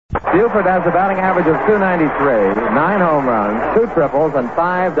Buford has a batting average of .293, 9 home runs, 2 triples, and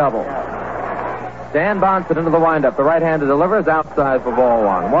 5 doubles. Dan Bonson into the windup. The right-hander delivers outside for ball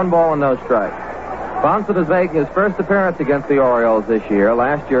 1. 1 ball and no strikes. Bonson is making his first appearance against the Orioles this year.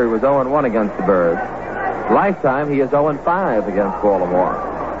 Last year he was 0-1 against the Birds. Lifetime he is 0-5 against Baltimore.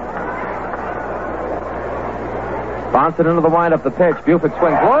 Bonson into the windup. The pitch. Buford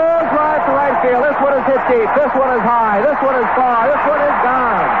swings. Blows right to right field. This one is hit deep. This one is high. This one is far. This one is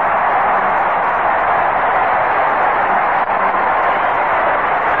gone.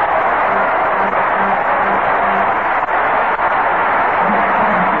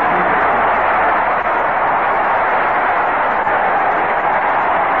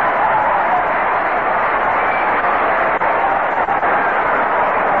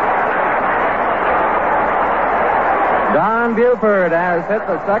 Buford has hit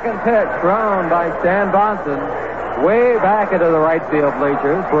the second pitch thrown by Stan Bonson way back into the right field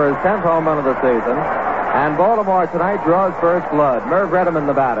bleachers for his 10th home run of the season. And Baltimore tonight draws first blood. Merv Redeman,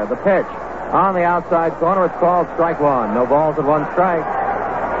 the batter. The pitch on the outside corner. It's called strike 1. No balls and 1 strike.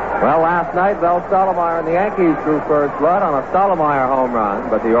 Well, last night, Mel Stottlemyre and the Yankees drew first blood on a Stottlemyre home run,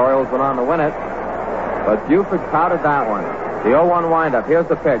 but the Orioles went on to win it. But Buford pouted that one. The 0-1 windup. Here's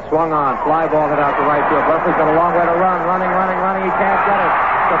the pitch. Swung on. Fly ball hit out to right field. Buffy's got a long way to run. Running. He can't get it.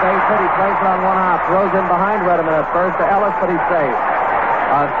 The base hit. He plays it on 1 hop. Throws in behind Redeman at first to Ellis, but he's safe.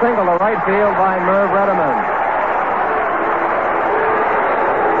 A single to right field by Merv Redeman.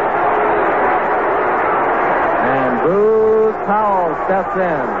 And Boog Powell steps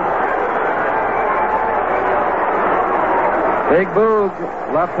in. Big Boog,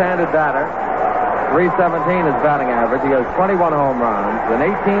 left-handed batter. .317 is batting average. He has 21 home runs and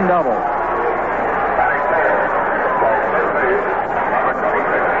 18 doubles.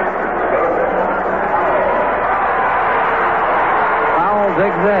 Powell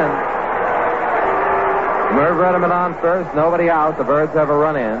digs in. Merv Redeman on first. Nobody out. The Birds have a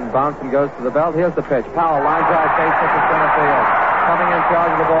run in. Bonson goes to the belt. Here's the pitch. Powell line drive, base hit to center field. Coming in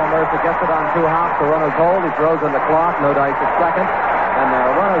charge of the ball. Mercer gets it on 2 hops. The runner's hold. He throws in the clock. No dice at second. And there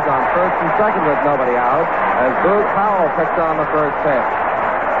are runners on first and second with nobody out as Boog Powell picks on the first pitch.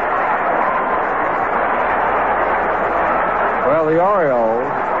 Well, the Orioles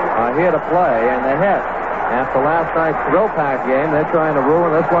are here to play, and they hit. After last night's thrill-pack game, they're trying to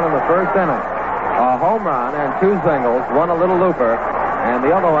ruin this one in the first inning. A home run and 2 singles, one a little looper, and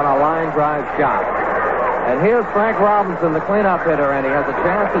the other one a line drive shot. And here's Frank Robinson, the cleanup hitter, and he has a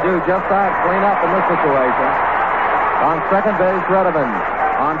chance to do just that, clean up in this situation. On second base, Redeman.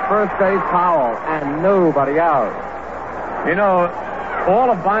 On first base, Powell. And nobody out. You know,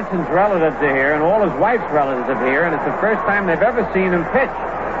 all of Bonson's relatives are here, and all his wife's relatives are here, and it's the first time they've ever seen him pitch.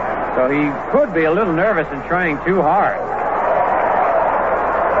 So he could be a little nervous and trying too hard.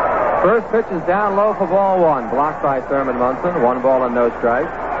 First pitch is down low for ball 1. Blocked by Thurman Munson. 1 ball and no strikes.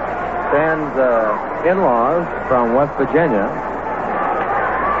 Stan's in-laws from West Virginia.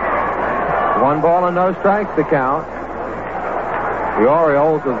 1 ball and no strikes to count. The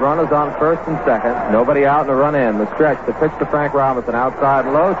Orioles with runners on first and second. Nobody out and a run in. The stretch, the pitch to Frank Robinson outside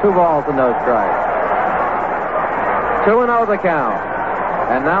low. 2 balls and no strikes. 2-0 the count.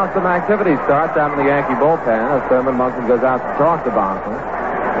 And now some activity starts out in the Yankee bullpen as Thurman Munson goes out to talk to Bonson.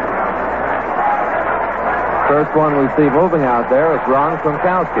 First one we see moving out there is Ron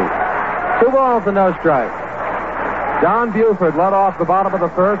Gronkowski. 2 balls and no strikes. John Buford led off the bottom of the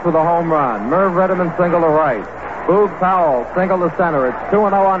first with a home run. Merv Redeman single to right. Boog Powell, single to center. It's 2-0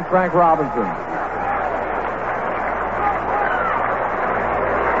 on Frank Robinson.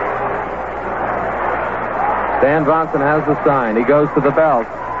 Stan Bonson has the sign. He goes to the belt.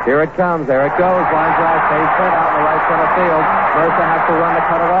 Here it comes. There it goes. Line drive, base hit out in the right center field. Mercer has to run to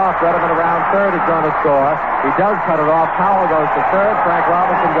cut it off. Redeman around third is going to score. He does cut it off. Powell goes to third. Frank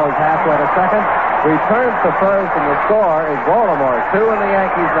Robinson goes halfway to second. Returns to first, and the score is Baltimore 2 and the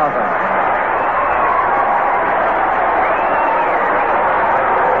Yankees 0.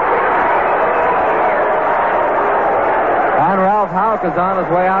 Houck is on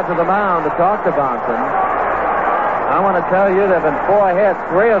his way out to the mound to talk to Bonson. I want to tell you there have been 4 hits.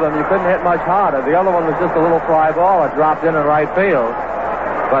 3 of them you couldn't hit much harder. The other one was just a little fly ball that dropped in right field.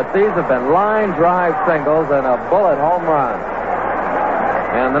 But these have been line drive singles and a bullet home run.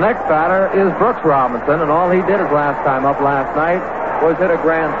 And the next batter is Brooks Robinson, and all he did his last time up last night was hit a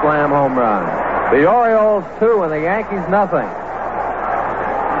grand slam home run. The Orioles 2 and the Yankees 0.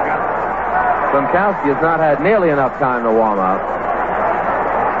 Gronkowski has not had nearly enough time to warm up.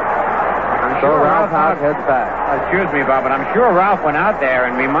 So Ralph Houck heads back. Excuse me, Bob, but I'm sure Ralph went out there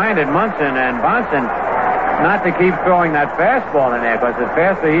and reminded Munson and Bonson, not to keep throwing that fastball in there, because the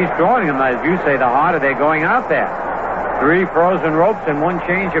faster he's throwing them, as you say, the harder they're going out there. 3 frozen ropes and 1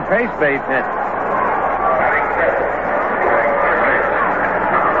 change of pace base hit.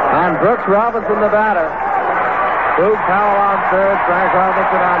 And Brooks Robinson, the batter. Boog Powell on third, Frank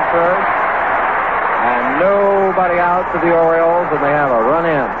Robinson on first. And nobody out for the Orioles, and they have a run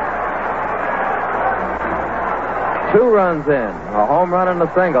in. 2 runs in, a home run and a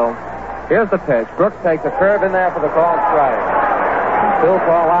single. Here's the pitch. Brooks takes a curve in there for the called strike. Still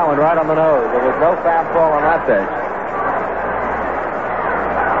call that one right on the nose. There was no fastball on that pitch.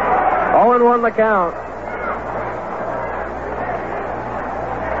 0-1 the count.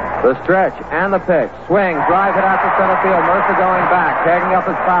 The stretch and the pitch. Swing, drive it out to center field. Mercer going back, tagging up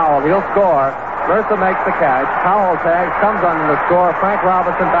his foul. He'll score. Mercer makes the catch. Powell tags, comes under the score. Frank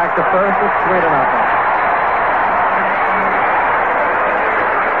Robinson back to first. It's 3-0.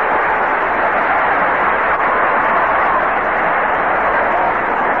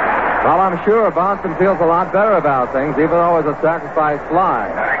 Well, I'm sure Bonson feels a lot better about things, even though it was a sacrifice fly.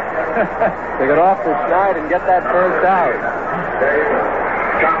 To get off the schneid and get that first out.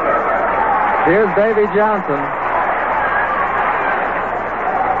 Here's Davy Johnson.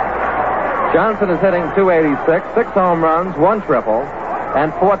 Johnson is hitting .286, 6 home runs, 1 triple,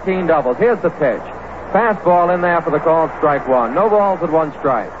 and 14 doubles. Here's the pitch. Fastball in there for the called strike 1. No balls and 1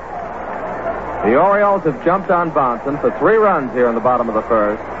 strike. The Orioles have jumped on Bonson for 3 runs here in the bottom of the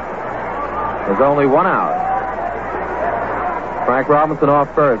first. There's only 1 out. Frank Robinson off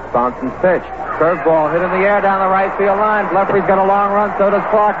first. Bonson's pitch. Curveball hit in the air down the right field line. Bleffery's got a long run. So does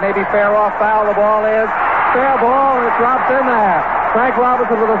Clark. Maybe fair off foul. The ball is fair ball, and it drops in there. Frank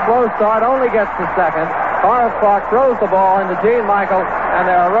Robinson with a slow start only gets to second. Horace Clark throws the ball into Gene Michael, and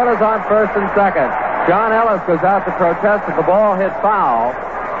there are runners on first and second. John Ellis goes out to protest that the ball hit foul.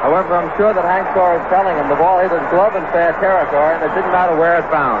 However, I'm sure that Hank Storr is telling him the ball hit his glove in fair territory, and it didn't matter where it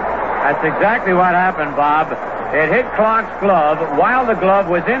bounced. That's exactly what happened, Bob. It hit Clark's glove while the glove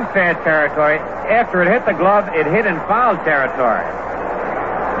was in fair territory. After it hit the glove, it hit in foul territory.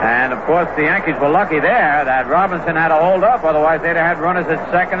 And, of course, the Yankees were lucky there that Robinson had to hold up. Otherwise, they'd have had runners at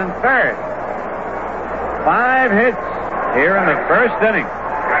second and third. 5 hits here in the first inning.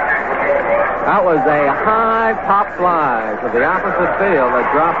 That was a high pop fly to the opposite field that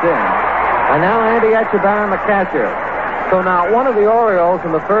dropped in. And now Andy Etchebarren, the catcher. So now one of the Orioles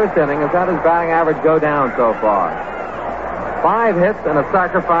in the first inning has had his batting average go down so far. 5 hits and a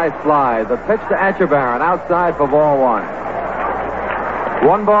sacrifice fly. The pitch to Etchebarren outside for ball 1.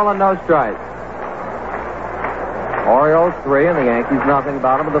 1 ball and no strikes. Orioles 3 and the Yankees nothing.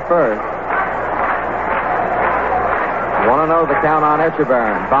 Bottom of the first. 1-0 the count on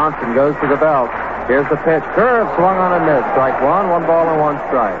Etchebarren. Bonson goes to the belt. Here's the pitch. Curve swung on and missed. Strike 1. 1 ball and 1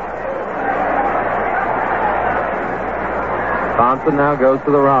 strike. Bonson now goes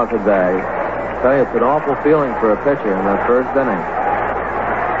to the rod today. I tell you, it's an awful feeling for a pitcher in that first inning.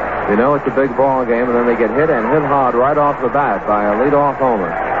 You know it's a big ball game, and then they get hit and hit hard right off the bat by a leadoff homer.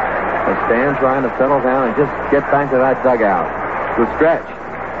 They stand trying to settle down and just get back to that dugout. The stretch.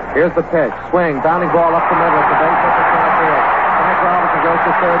 Here's the pitch. Swing. Bounding ball up the middle. It's a base hit to center field. Frank Robinson goes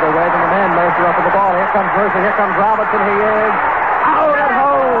to third. They're waving him in. Mercer up with the ball. Here comes Mercer. Here comes Robinson. He is out at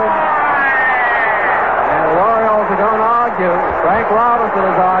home. And the Orioles don't argue. Frank Robinson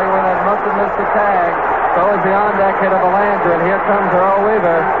is arguing that must have missed the tag. So is the on-deck hit of Belanger. And here comes Earl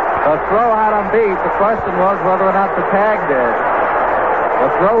Weaver. The throw had him beat. The question was whether or not the tag did. The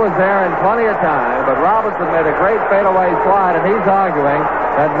throw was there in plenty of time, but Robinson made a great fadeaway slide, and he's arguing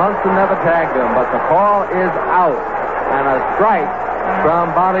that Munson never tagged him. But the call is out, and a strike from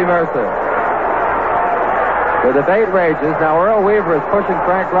Bobby Mercer. The debate rages. Now Earl Weaver is pushing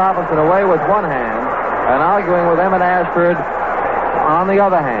Frank Robinson away with one hand and arguing with Emmett Ashford on the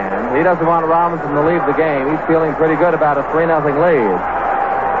other hand. He doesn't want Robinson to leave the game. He's feeling pretty good about a 3-0 lead.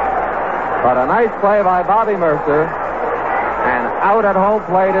 But a nice play by Bobby Mercer. And out at home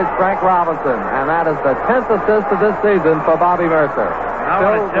plate is Frank Robinson. And that is the 10th assist of this season for Bobby Mercer.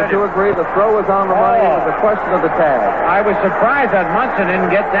 Still, would you agree the throw was on the money? It was a question of the tag. I was surprised that Munson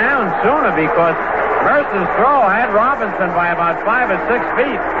didn't get down sooner because Mercer's throw had Robinson by about 5 or 6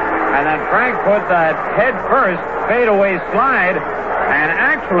 feet. And then Frank put that head first fadeaway slide. And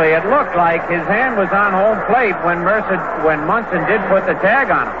actually, it looked like his hand was on home plate when Munson did put the tag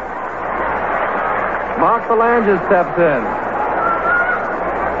on him. Mark Belanger steps in.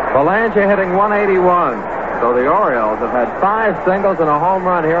 Belanger hitting 181. So the Orioles have had 5 singles and a home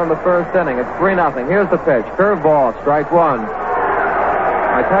run here in the first inning. It's 3-0. Here's the pitch. Curveball, strike 1.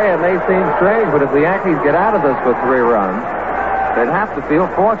 I tell you, it may seem strange, but if the Yankees get out of this with 3 runs, they'd have to feel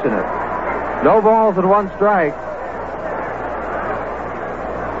fortunate. No balls and 1 strike.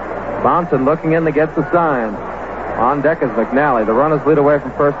 Bonson looking in to get the sign. On deck is McNally. The runners lead away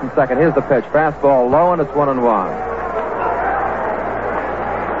from first and second. Here's the pitch. Fastball low, and it's 1-1.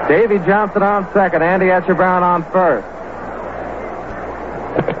 Davy Johnson on second. Andy Etchebarren on first.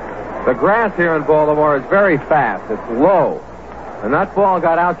 The grass here in Baltimore is very fast. It's low. And that ball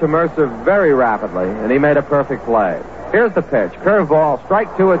got out to Mercer very rapidly, and he made a perfect play. Here's the pitch. Curveball.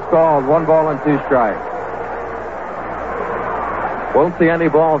 Strike 2, it's called. 1 ball and 2 strikes. Won't see any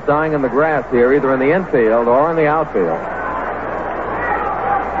balls dying in the grass here, either in the infield or in the outfield.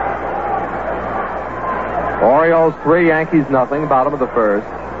 Orioles 3, Yankees nothing, bottom of the first.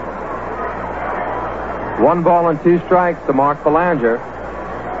 1 ball and 2 strikes to Mark Belanger.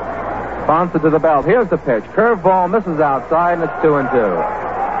 Bonson to the belt. Here's the pitch. Curveball misses outside, and it's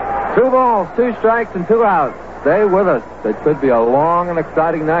 2-2. 2 balls, 2 strikes, and 2 outs. Stay with us. It could be a long and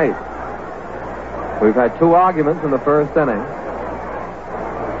exciting night. We've had 2 arguments in the first inning.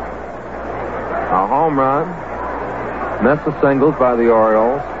 A home run. Missed the singles by the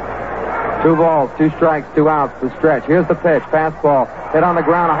Orioles. 2 balls, 2 strikes, 2 outs to stretch. Here's the pitch. Fastball hit on the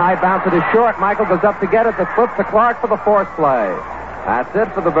ground. A high bounce. It is short. Michael goes up to get it. The flip to Clark for the 4th play. That's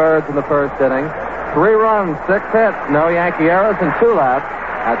it for the Birds in the first inning. 3 runs, 6 hits, no Yankee errors, and 2 left.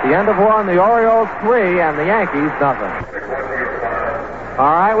 At the end of 1, the Orioles 3 and the Yankees nothing.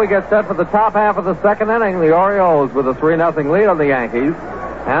 All right, we get set for the top half of the second inning. The Orioles with a 3-0 lead on the Yankees.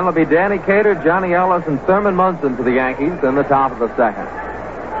 And it'll be Danny Cater, Johnny Ellis, and Thurman Munson for the Yankees in the top of the second.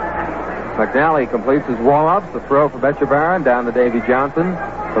 McNally completes his warm-ups. The throw from Etchebarren down to Davy Johnson.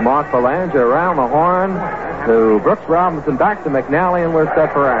 To Mark Belanger around the horn. To Brooks Robinson, back to McNally, and we're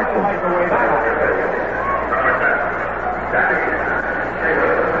set for action.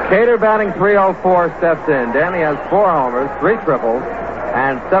 Cater batting .304 steps in. Danny has 4 homers, 3 triples,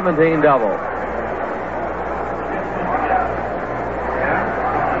 and 17 doubles.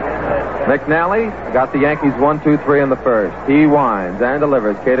 McNally got the Yankees 1-2-3 in the first. He winds and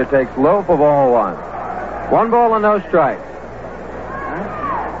delivers. Cater takes low for ball 1. 1 ball and no strikes.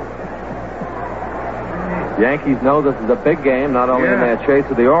 The Yankees know this is a big game, not only in their chase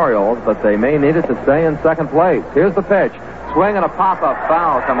of the Orioles, but they may need it to stay in second place. Here's the pitch. Swing and a pop-up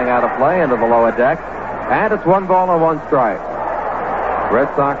foul coming out of play into the lower deck. And it's 1 ball and 1 strike. Red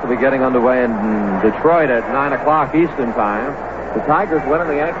Sox will be getting underway in Detroit at 9 o'clock Eastern time. The Tigers win and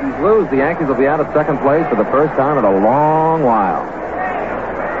the Yankees lose. The Yankees will be out of second place for the first time in a long while.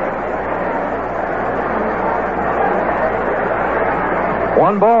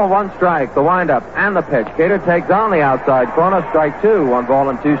 One ball, 1 strike. The windup and the pitch. Cater takes on the outside corner. Strike 2. 1 ball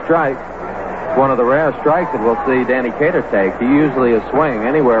and 2 strikes. It's one of the rare strikes that we'll see Danny Cater take. He usually is swinging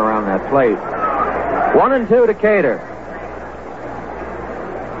anywhere around that plate. 1-2 to Cater.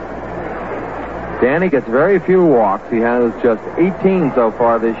 Danny gets very few walks. He has just 18 so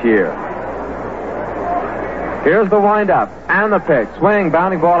far this year. Here's the windup and the pitch. Swing,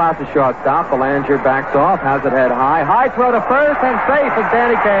 bounding ball out to shortstop. Belanger backs off, has it head high. High throw to first, and safe is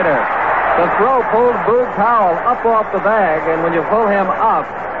Danny Cater. The throw pulled Boog Powell up off the bag, and when you pull him up,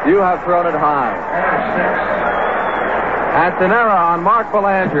 you have thrown it high. That's an error on Mark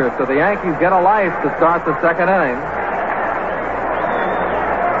Belanger, so the Yankees get a life to start the second inning.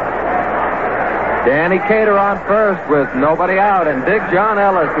 Danny Cater on first with nobody out, and Big John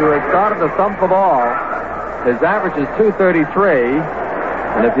Ellis, who has started to thump the ball. His average is .233,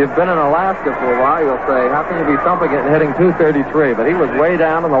 and if you've been in Alaska for a while, you'll say, how can you be thumping it and hitting .233? But he was way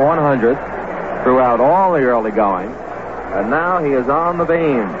down in the 100s throughout all the early going, and now he is on the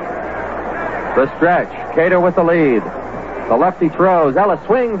beam. The stretch, Cater with the lead. The lefty throws. Ellis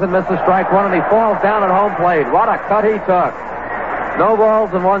swings and misses strike 1, and he falls down at home plate. What a cut he took. No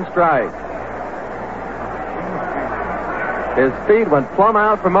balls and 1 strike. His feet went plumb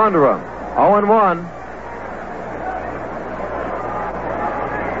out from under him. 0-1.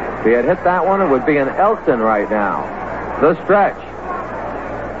 If he had hit that one, it would be an Elkton right now. The stretch.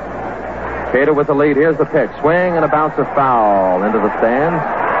 Cater with the lead. Here's the pitch. Swing and a bouncer foul into the stands.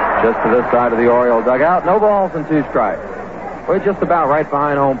 Just to this side of the Oriole dugout. No balls and 2 strikes. We're just about right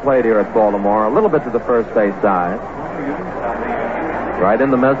behind home plate here at Baltimore. A little bit to the first base side. Right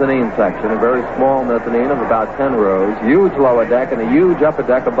in the mezzanine section. A very small mezzanine of about 10 rows. Huge lower deck and a huge upper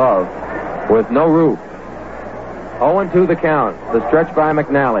deck above with no roof. 0-2 the count. The stretch by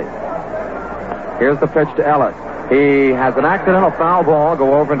McNally. Here's the pitch to Ellis. He has an accidental foul ball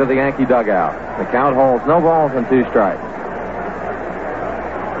go over into the Yankee dugout. The count holds no balls and 2 strikes.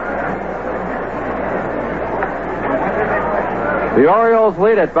 The Orioles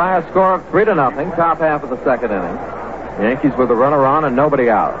lead it by a score of 3-0, top half of the second inning. The Yankees with a runner on and nobody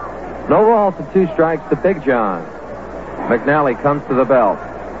out. No balls and 2 strikes to Big John. McNally comes to the belt.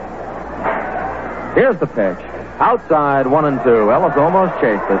 Here's the pitch. Outside, 1-2. Ellis almost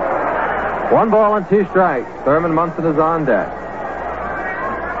chased it. 1 ball and 2 strikes. Thurman Munson is on deck.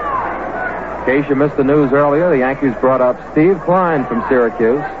 In case you missed the news earlier, the Yankees brought up Steve Klein from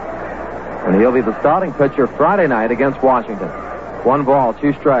Syracuse, and he'll be the starting pitcher Friday night against Washington. 1 ball,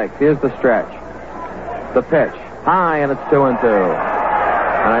 2 strikes. Here's the stretch. The pitch. High, and it's 2-2.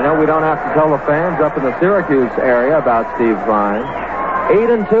 And I know we don't have to tell the fans up in the Syracuse area about Steve Klein.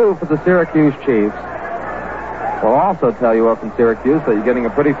 8-2 for the Syracuse Chiefs. We'll also tell you up in Syracuse that you're getting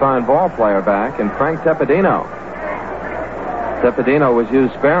a pretty fine ball player back in Frank Tepedino. Tepedino was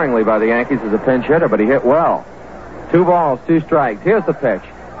used sparingly by the Yankees as a pinch hitter, but he hit well. 2 balls, 2 strikes. Here's the pitch.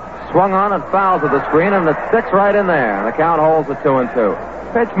 Swung on and foul to the screen, and it sticks right in there. And the count holds at 2-2.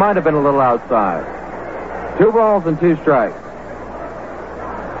 Pitch might have been a little outside. 2 balls and 2 strikes.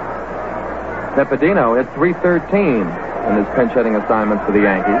 Tepedino hit .313 in his pinch hitting assignment for the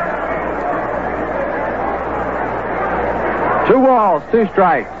Yankees. 2 balls, 2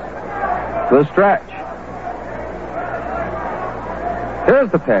 strikes. The stretch.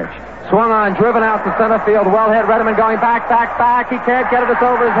 Here's the pitch. Swung on, driven out to center field. Well hit. Redeman going back. He can't get it. It's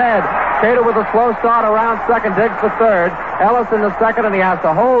over his head. Cater with a slow start around second. Digs for third. Ellis in the second, and he has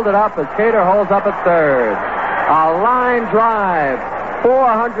to hold it up as Cater holds up at third. A line drive.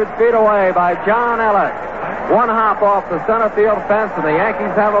 400 feet away by John Ellis. 1 hop off the center field fence, and the Yankees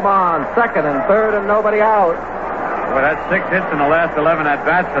have him on second and third and nobody out. Well, that's 6 hits in the last 11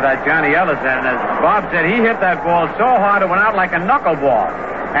 at-bats for that Johnny Ellis. And as Bob said, he hit that ball so hard it went out like a knuckleball.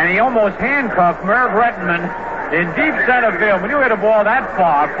 And he almost handcuffed Merv Rettenman in deep center field. When you hit a ball that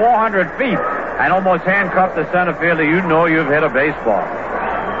far, 400 feet, and almost handcuffed the center fielder, you know you've hit a baseball.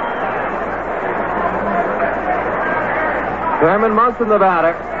 Thurman Munson, the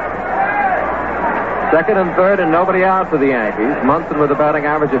batter. Second and third, and nobody out for the Yankees. Munson with a batting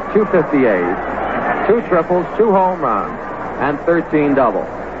average of .258, 2 triples, 2 home runs, and 13 doubles.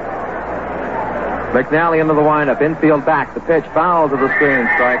 McNally into the windup. Infield back. The pitch foul to the screen.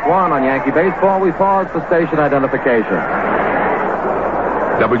 Strike 1 on Yankee baseball. We pause for station identification.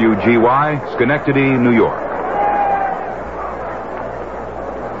 WGY, Schenectady, New York.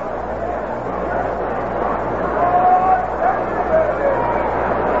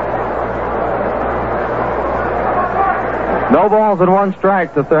 No balls and 1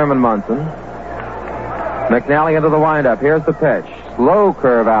 strike to Thurman Munson. McNally into the windup. Here's the pitch. Slow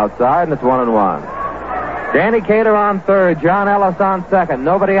curve outside, and it's 1-1. Danny Cater on third. John Ellis on second.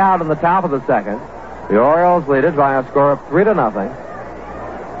 Nobody out in the top of the second. The Orioles lead it by a score of 3-0.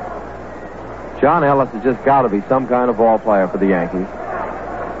 John Ellis has just got to be some kind of ball player for the Yankees.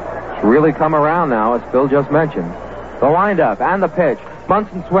 It's really come around now, as Phil just mentioned. The windup and the pitch.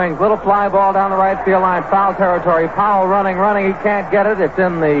 Munson swings. Little fly ball down the right field line. Foul territory. Powell running. He can't get it. It's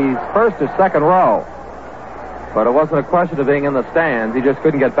in the first or second row. But it wasn't a question of being in the stands. He just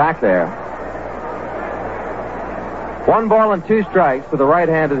couldn't get back there. 1 ball and 2 strikes for the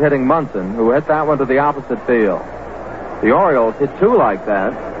right-handed hitting Munson, who hit that one to the opposite field. The Orioles hit 2 like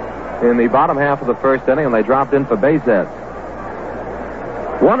that in the bottom half of the first inning, and they dropped in for base hits.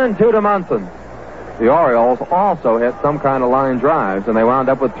 1-2 to Munson. The Orioles also hit some kind of line drives, and they wound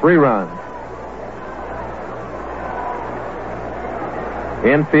up with 3 runs.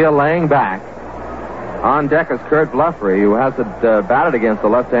 Infield laying back. On deck is Kurt Blefary, who hasn't batted against a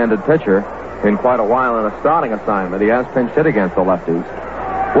left-handed pitcher in quite a while in a starting assignment. He has pinch hit against the lefties.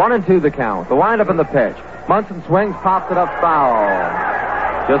 1-2 the count. The windup and the pitch. Munson swings, pops it up foul.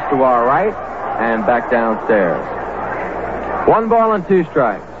 Just to our right and back downstairs. 1 ball and 2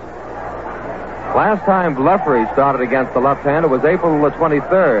 strikes. Last time Blefary started against the left-hander was April the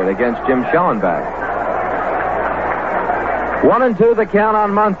 23rd against Jim Schellenbach. 1-2 the count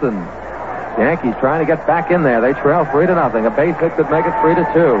on Munson. Yankees trying to get back in there. They trail 3-0. A base hit could make it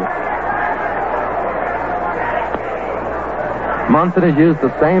 3-2. Munson has used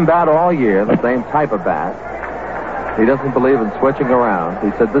the same bat all year, the same type of bat. He doesn't believe in switching around.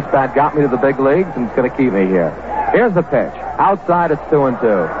 He said, this bat got me to the big leagues, and it's going to keep me here. Here's the pitch. Outside, it's 2-2.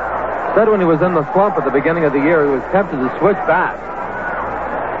 Said when he was in the slump at the beginning of the year, he was tempted to switch bats.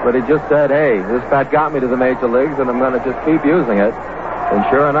 But he just said, hey, this bat got me to the major leagues, and I'm going to just keep using it. And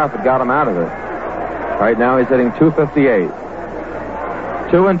sure enough, it got him out of it. Right now, he's hitting .258.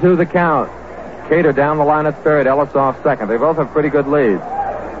 2-2 the count. Cater down the line at third. Ellis off second. They both have pretty good leads.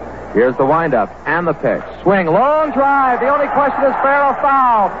 Here's the windup and the pitch. Swing, long drive. The only question is fair or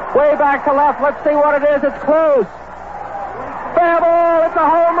foul. Way back to left. Let's see what it is. It's close. Fair ball. It's a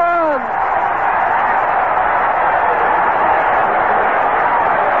home run.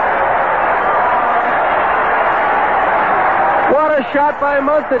 a shot by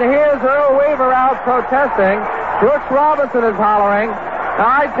Munson. Here's Earl Weaver out protesting. Brooks Robinson is hollering. Now,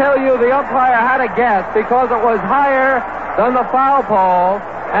 I tell you, the umpire had a guess because it was higher than the foul pole.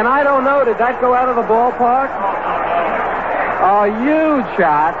 And I don't know, did that go out of the ballpark? A huge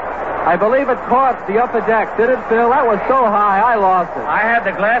shot. I believe it caught the upper deck. Did it, Phil? That was so high, I lost it. I had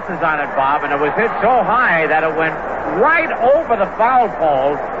the glasses on it, Bob, and it was hit so high that it went right over the foul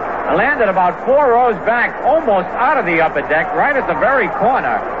pole and landed about 4 rows back, almost out of the upper deck, right at the very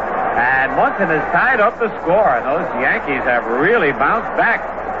corner. And Munson has tied up the score, and those Yankees have really bounced back.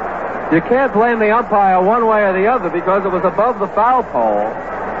 You can't blame the umpire one way or the other because it was above the foul pole.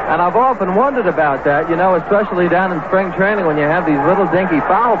 And I've often wondered about that, you know, especially down in spring training when you have these little dinky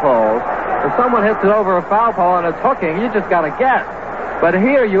foul poles. If someone hits it over a foul pole and it's hooking, you just got to guess. But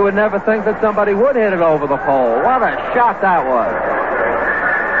here you would never think that somebody would hit it over the pole. What a shot that was.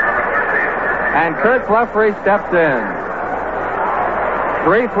 And Kurt Blefary steps in.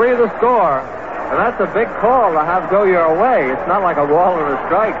 3-3 the score. And that's a big call to have go your way. It's not like a ball and a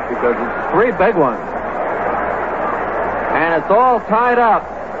strike because it's 3 big ones. And it's all tied up.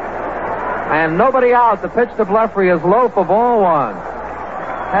 And nobody out. The pitch to Blefary is low for ball 1.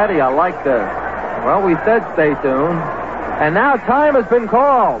 How do you like this? Well, we said stay tuned. And now time has been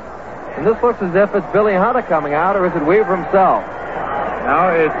called. And this looks as if it's Billy Hunter coming out, or is it Weaver himself? No,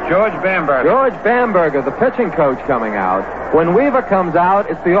 it's George Bamberger. George Bamberger, the pitching coach, coming out. When Weaver comes out,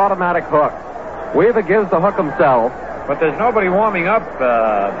 it's the automatic hook. Weaver gives the hook himself. But there's nobody warming up,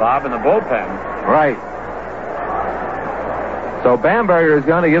 Bob, in the bullpen. Right. So Bamberger is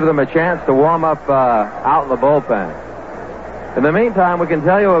going to give them a chance to warm up out in the bullpen. In the meantime, we can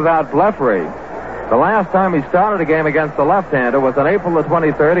tell you about Blefary. The last time he started a game against the left-hander was on April the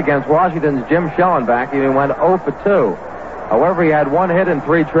 23rd against Washington's Jim Schellenbach. He went 0 for 2. However, he had 1 hit in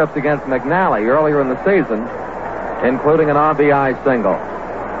 3 trips against McNally earlier in the season, including an RBI single.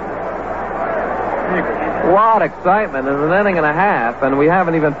 What excitement in an inning and a half, and we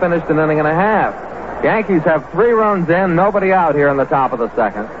haven't even finished an inning and a half. Yankees have 3 runs in, nobody out here in the top of the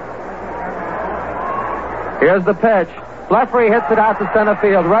second. Here's the pitch. Blefary hits it out to center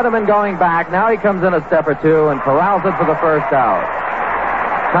field. Redeman going back. Now he comes in a step or two and corrals it for the first out.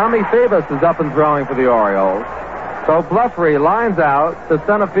 Tommy Phoebus is up and throwing for the Orioles. So Blefary lines out to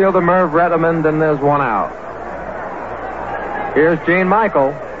center fielder Merv Redeman, and there's 1 out. Here's Gene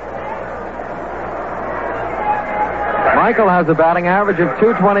Michael. Michael has a batting average of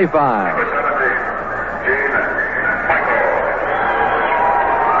 .225.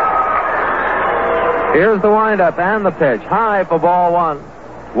 Here's the windup and the pitch. High for ball 1.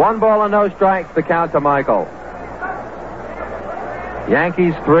 1 ball and no strikes to count to Michael.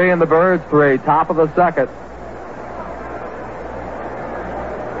 Yankees 3 and the Birds 3. Top of the second.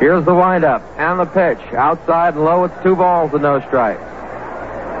 Here's the windup and the pitch. Outside and low, it's 2 balls and no strikes.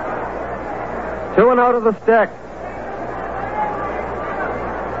 2-0 to the stick.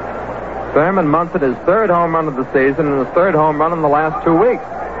 Thurman Munson, his 3rd home run of the season and his 3rd home run in the last 2 weeks.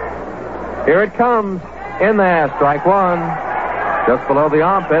 Here it comes. In there, strike 1. Just below the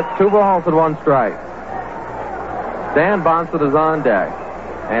armpit, 2 balls and 1 strike. Stan Bonson is on deck,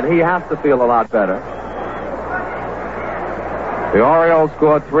 and he has to feel a lot better. The Orioles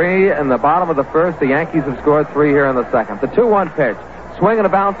scored 3 in the bottom of the first. The Yankees have scored 3 here in the second. The 2-1 pitch. Swing and a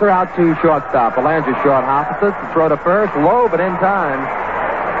bouncer out to shortstop. Belanger short opposite. The throw to first. Low, but in time.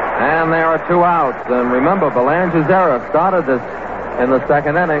 And there are 2 outs. And remember, Belanger's error started this in the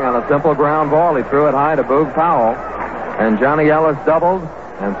second inning on a simple ground ball. He threw it high to Boog Powell. And Johnny Ellis doubled.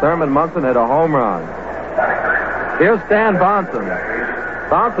 And Thurman Munson hit a home run. Here's Stan Bonson.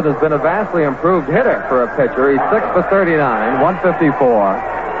 Bonson has been a vastly improved hitter for a pitcher. He's 6 for 39, 154.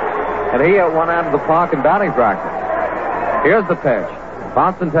 And he hit 1 out of the park in batting practice. Here's the pitch.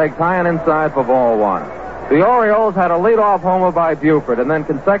 Bonson takes high and inside for ball 1. The Orioles had a leadoff homer by Buford and then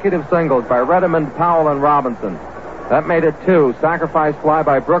consecutive singles by Redeman, Powell, and Robinson. That made it 2. Sacrifice fly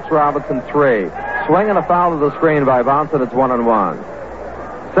by Brooks Robinson, 3. Swing and a foul to the screen by Bonson. It's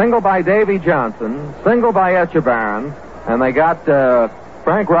 1-1. Single by Davy Johnson. Single by Etchebarren. And they got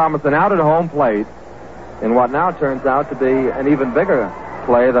Frank Robinson out at home plate in what now turns out to be an even bigger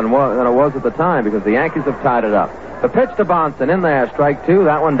play than it was at the time because the Yankees have tied it up. The pitch to Bonson in there, strike 2.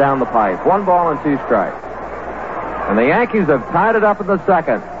 That one down the pipe. 1 ball and 2 strikes. And the Yankees have tied it up in the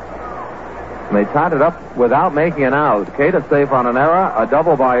second. And they tied it up without making an out. Cater safe on an error, a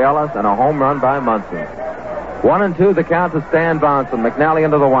double by Ellis, and a home run by Munson. 1-2 the count to Stan Bonson. McNally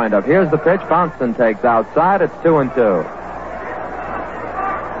into the windup. Here's the pitch. Bonson takes outside. It's 2-2.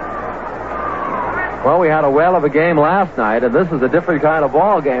 Well, we had a whale of a game last night, and this is a different kind of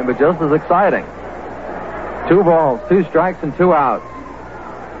ball game, but just as exciting. 2 balls, 2 strikes, and 2 outs.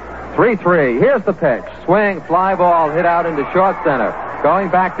 3-3. Here's the pitch. Swing, fly ball, hit out into short center. Going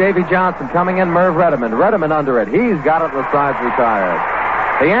back, Davy Johnson. Coming in, Merv Redeman. Redeman under it. He's got it, and the side's retired.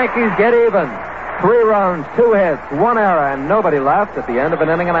 The Yankees get even. 3 runs, 2 hits, 1 error, and nobody left at the end of an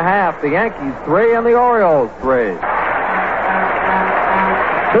inning and a half. The Yankees 3 and the Orioles 3.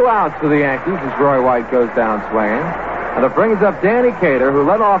 2 outs for the Yankees as Roy White goes down swinging. And it brings up Danny Cater, who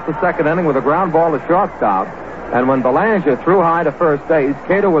led off the second inning with a ground ball to shortstop. And when Belanger threw high to first base,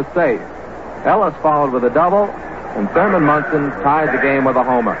 Cater was safe. Ellis followed with a double, and Thurman Munson tied the game with a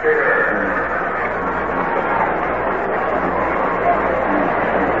homer.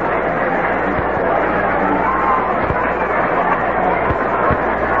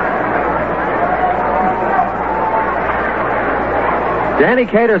 Danny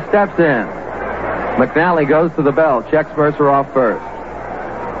Cater steps in. McNally goes to the bell, checks Mercer off first.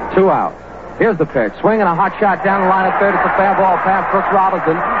 2 outs. Here's the pitch. Swinging a hot shot down the line at third. It's a fair ball past Brooks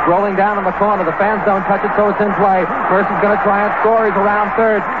Robinson. Rolling down in the corner. The fans don't touch it, so it's in play. Mercer's going to try and score. He's around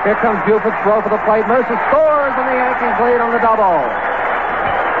third. Here comes Buford's throw for the plate. Mercer scores, and the Yankees lead on the double.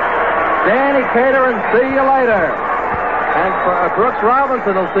 Danny Cater, and see you later. And Brooks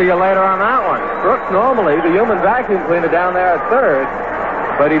Robinson will see you later on that one. Brooks normally the human vacuum cleaner down there at third.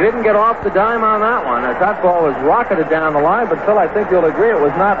 But he didn't get off the dime on that one. That ball was rocketed down the line, but Phil, I think you'll agree it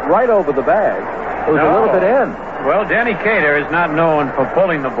was not right over the bag. It was a little bit in. Well, Danny Cater is not known for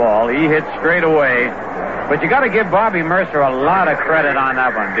pulling the ball. He hits straight away. But you got to give Bobby Mercer a lot of credit on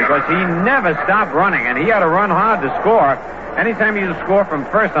that one because he never stopped running, and he had to run hard to score. Anytime you score from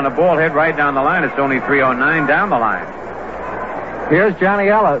first on a ball hit right down the line, it's only 309 down the line. Here's Johnny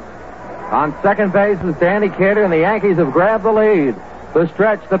Ellis. On second base is Danny Cater, and the Yankees have grabbed the lead. The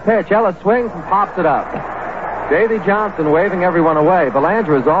stretch, the pitch. Ellis swings and pops it up. Davy Johnson waving everyone away.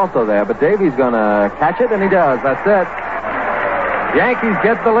 Belanger is also there, but Davy's going to catch it, and he does. That's it. Yankees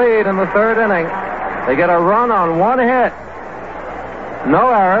get the lead in the third inning. They get a run on 1 hit. No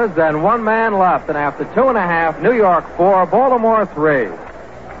errors, and 1 man left. And after 2.5, New York 4, Baltimore 3.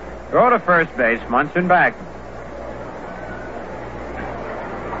 Throw to first base, Munson back.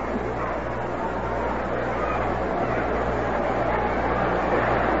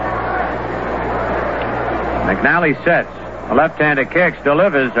 McNally sets. A left-hander kicks,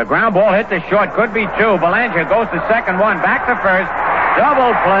 delivers. A ground ball hit to short. Could be 2. Belanger goes to second, 1. Back to first.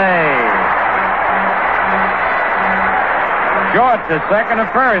 Double play. Short to second to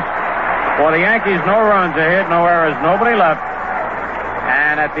first. For the Yankees, no runs are hit, no errors, nobody left.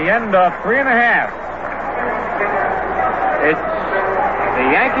 And at the end of 3.5, it's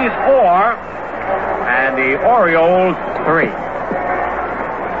the Yankees 4 and the Orioles 3.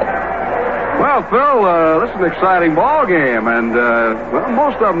 Well, Phil, this is an exciting ball game, and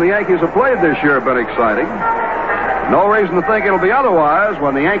most of them the Yankees have played this year have been exciting. No reason to think it'll be otherwise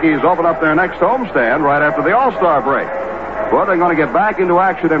when the Yankees open up their next homestand right after the All-Star break. But they're going to get back into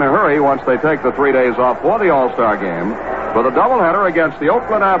action in a hurry once they take the 3 days off for the All-Star game with a doubleheader against the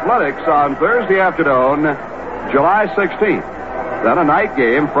Oakland Athletics on Thursday afternoon, July 16th. Then a night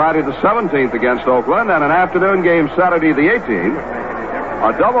game Friday the 17th against Oakland, and an afternoon game Saturday the 18th.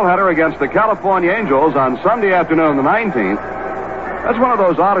 A doubleheader against the California Angels on Sunday afternoon, the 19th. That's one of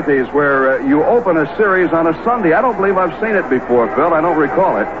those oddities where you open a series on a Sunday. I don't believe I've seen it before, Phil. I don't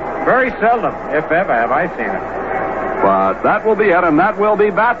recall it. Very seldom, if ever, have I seen it. But that will be it, and that will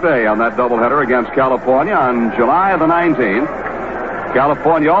be Bat Day on that doubleheader against California on July the 19th.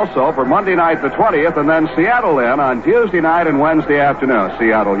 California also for Monday night, the 20th, and then Seattle then on Tuesday night and Wednesday afternoon.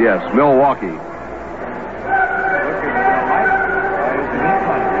 Seattle, yes. Milwaukee.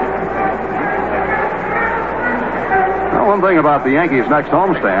 One thing about the Yankees' next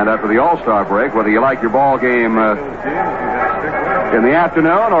homestand after the All-Star break, whether you like your ball game in the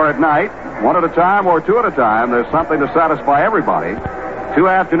afternoon or at night, 1 at a time or 2 at a time, there's something to satisfy everybody. 2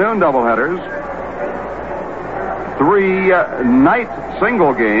 afternoon doubleheaders, 3 night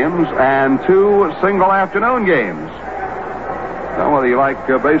single games, and 2 single afternoon games. Now, whether you like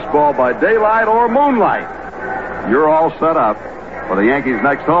baseball by daylight or moonlight, you're all set up for the Yankees'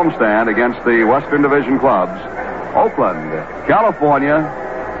 next homestand against the Western Division clubs, Oakland, California,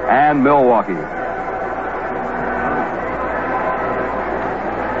 and Milwaukee.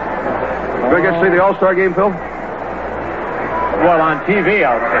 Did you get to see the All-Star game, Phil? Well, on TV,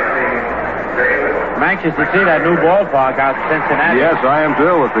 I'll say. I'm anxious to see that new ballpark out in Cincinnati. Yes, I am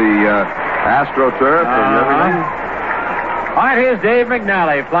too, with the AstroTurf and everything. All right, here's Dave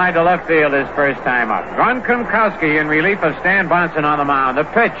McNally flying to left field his first time up. Ron Krunkowski in relief of Stan Bonson on the mound. The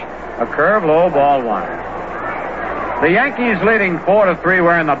pitch, a curve, low, ball 1. The Yankees leading 4-3.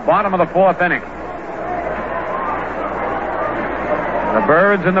 We're in the bottom of the 4th inning. The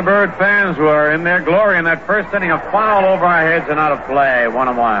Birds and the Bird fans were in their glory in that first inning. A foul over our heads and out of play.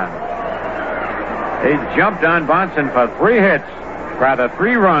 1-1. They jumped on Bonson for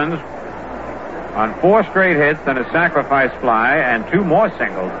 3 runs on 4 straight hits, then a sacrifice fly and 2 more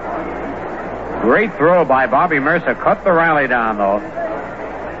singles. Great throw by Bobby Mercer. Cut the rally down, though,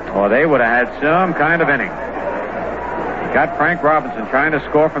 or they would have had some kind of inning. Got Frank Robinson trying to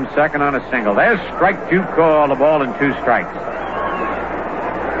score from second on a single. There's strike 2 call. The ball and 2 strikes.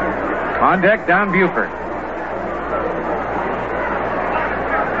 On deck, Don Buford.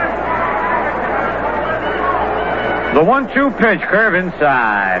 The 1-2 pitch, curve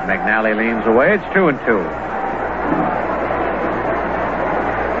inside. McNally leans away. It's 2-2.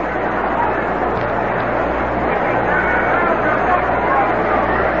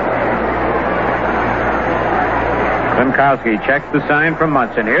 Klimkowski checks the sign from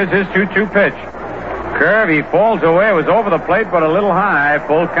Munson. Here's his 2-2 pitch. Curve, he falls away. It was over the plate, but a little high.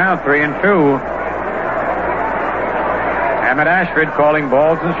 Full count, 3-2. Emmett Ashford calling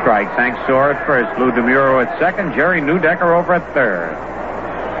balls and strikes. Hank Soar at first. Lou DeMuro at second. Jerry Newdecker over at third.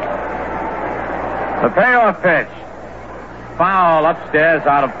 The payoff pitch. Foul upstairs,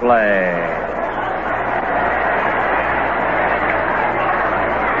 out of play.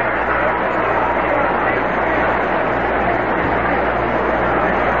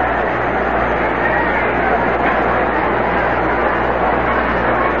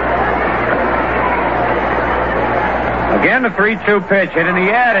 Again, the 3-2 pitch hit in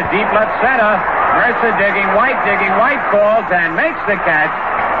the air to deep left center. Mercer digging, White falls and makes the catch.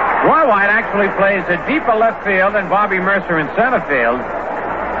 Roy White actually plays a deeper left field than Bobby Mercer in center field.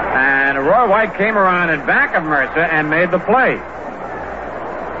 And Roy White came around in back of Mercer and made the play.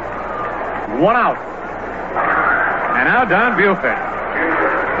 1 out. And now Don Buford.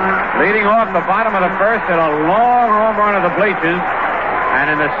 Leading off the bottom of the first at a long home run of the bleachers. And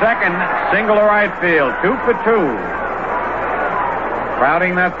in the second, single to right field. 2 for 2.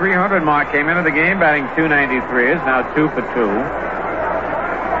 Crowding that 300 mark, came into the game batting .293, is now 2 for 2.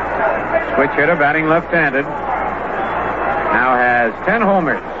 Switch hitter batting left-handed. Now has 10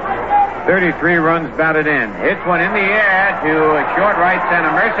 homers, 33 runs batted in. Hits one in the air to a short right center.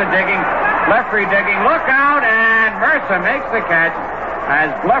 Mercer digging, Blefary digging. Look out, and Mercer makes the catch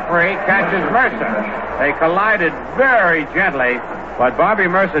as Blefary catches Mercer. They collided very gently, but Bobby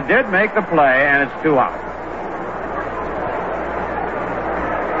Mercer did make the play, and it's 2 out.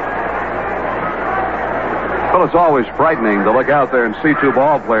 Well, it's always frightening to look out there and see 2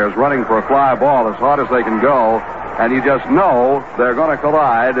 ball players running for a fly ball as hard as they can go, and you just know they're going to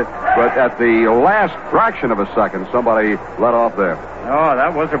collide, but at the last fraction of a second, somebody let off there. Oh,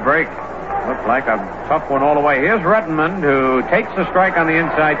 that was a break. Looked like a tough one all the way. Here's Rettenmund, who takes the strike on the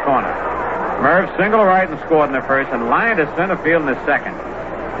inside corner. Merv single right and scored in the first, and lined to center field in the second.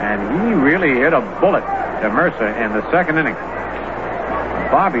 And he really hit a bullet to Mercer in the second inning.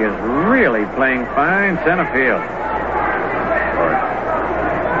 Bobby is really playing fine center field.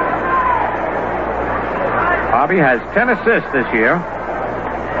 Bobby has 10 assists this year.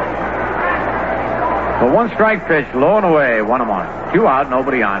 The 1-strike pitch, low and away, 1-1. 2 out,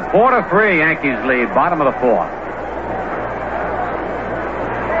 nobody on. 4-3, Yankees lead, bottom of the 4th.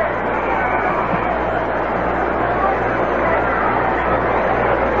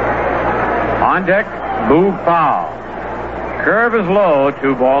 On deck, Boog foul. Curve is low,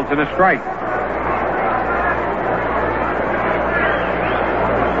 2 balls and a strike.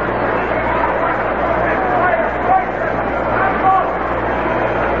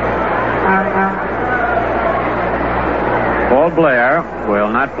 Paul Blair will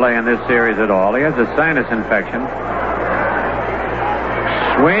not play in this series at all. He has a sinus infection.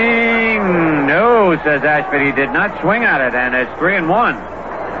 Swing. No, says Ashford. He did not swing at it, and it's 3-1.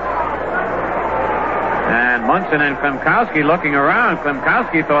 And Munson and Klimkowski looking around.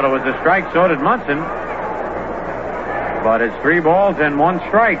 Klimkowski thought it was a strike, so did Munson. But it's 3 balls and 1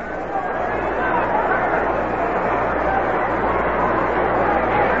 strike.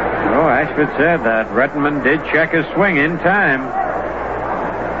 Oh, Ashford said that Rettenmund did check his swing in time.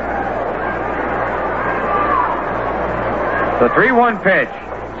 The 3-1 pitch.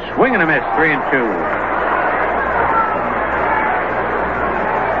 Swing and a miss, 3-2.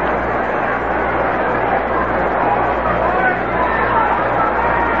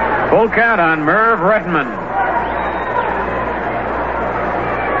 Full count on Merv Rettenmund.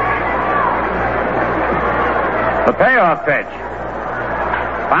 The payoff pitch.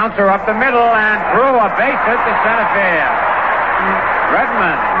 Bouncer up the middle and through a base hit to center field.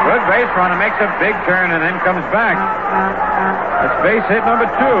 Rettenmund, good base runner, makes a big turn and then comes back. That's base hit number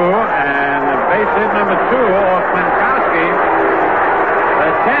 2, and base hit number 2 off Klimkowski.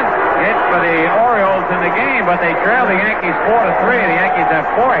 the 10th hit for the Orioles in the game, but they trail the Yankees 4-3. The Yankees have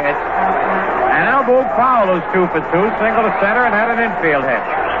 4 hits. And now Boog Powell, who's 2 for 2, single to center and had an infield hit.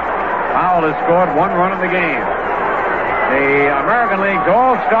 Powell has scored 1 run in the game. The American League's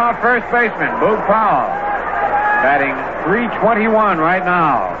all-star first baseman, Boog Powell, batting .321 right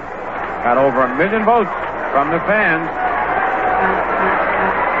now. Got over 1 million votes from the fans.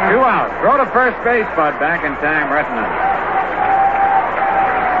 2 out. Throw to first base, but back in time, Rettman.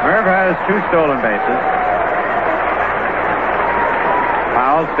 Merv has 2 stolen bases.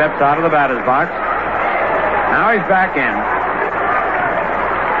 Powell steps out of the batter's box. Now he's back in.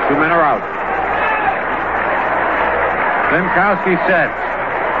 2 men are out. Klimkowski sets.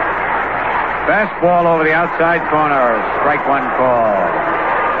 Fastball over the outside corner. Strike 1 call.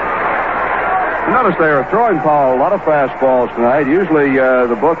 Notice they are throwing Powell a lot of fastballs tonight. Usually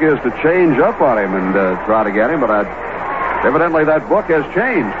the book is to change up on him and try to get him, but evidently that book has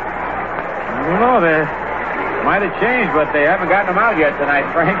changed. I don't know. They might have changed, but they haven't gotten him out yet tonight,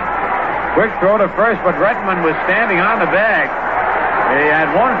 Frank. Quick throw to first, but Rettman was standing on the bag. He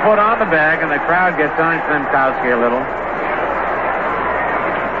had 1 foot on the bag, and the crowd gets on Klimkowski a little.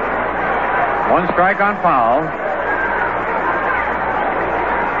 1 strike on Powell.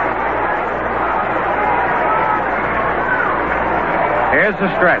 Here's the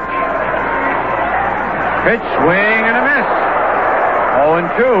stretch. Pitch, swing, and a miss.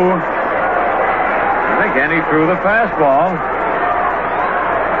 0-2. And again, he threw the fastball.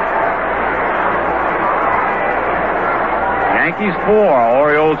 Yankees 4,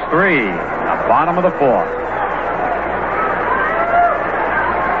 Orioles 3. The bottom of the 4th.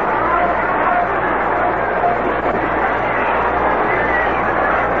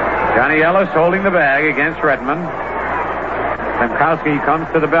 Johnny Ellis holding the bag against Rettman. Klimkowski comes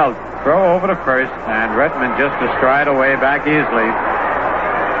to the belt. Throw over to first, and Rettman just a stride away back easily.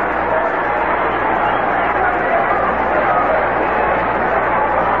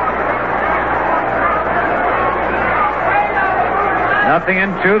 Nothing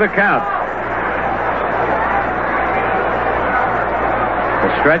in 2, the count. The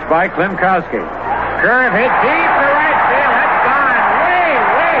stretch by Klimkowski. Curve hit deep to right field. That's gone way,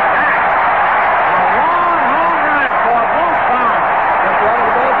 way back. A long home run for Boog Powell. About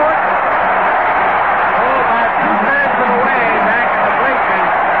 2/3 of the way back in the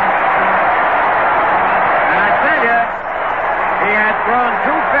bleachers. And I tell you, he had thrown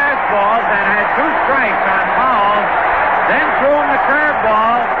 2 fastballs and had 2 strikes on Powell. Then threw him the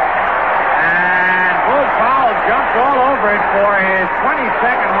curveball, and Boog Powell jumped all over it for his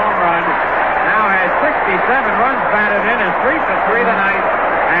 22nd home run. Now has 67 runs batted in, is 3 for 3 tonight,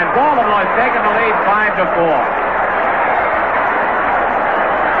 and Baltimore's taken the lead 5-4.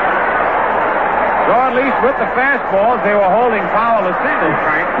 So at least with the fastballs, they were holding Powell to singles,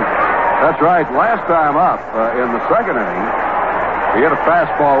 Frank. That's right. Last time up in the 2nd inning, he hit a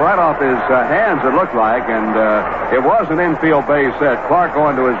fastball right off his hands, it looked like, and it was an infield base hit. Clark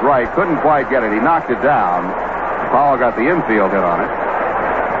going to his right, couldn't quite get it. He knocked it down. Powell got the infield hit on it.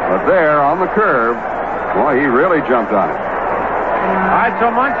 But there, on the curve, boy, he really jumped on it. All right,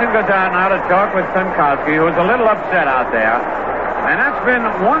 so Munson goes out now to talk with Klimkowski, who was a little upset out there. And that's been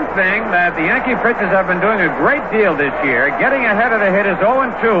one thing that the Yankee pitchers have been doing a great deal this year, getting ahead of the hitters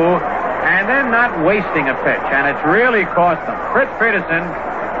 0-2, and then not wasting a pitch, and it's really cost them. Fritz Peterson,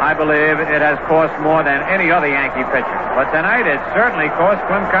 I believe it has cost more than any other Yankee pitcher. But tonight it certainly cost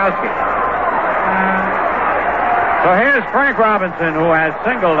Klimkowski. So here's Frank Robinson, who has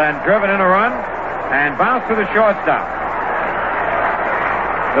singled and driven in a run and bounced to the shortstop.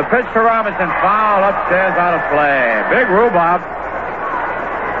 The pitch to Robinson, foul upstairs, out of play. Big rhubarb.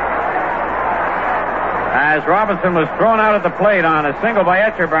 As Robinson was thrown out at the plate on a single by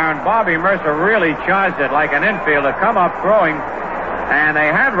Etchebarren, Bobby Mercer really charged it like an infielder, come up throwing, and they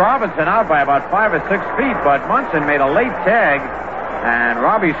had Robinson out by about 5 or 6 feet, but Munson made a late tag, and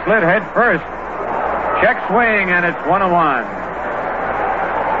Robbie slid head first. Check swing, and it's 1-1.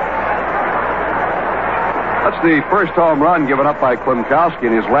 That's the first home run given up by Klimkowski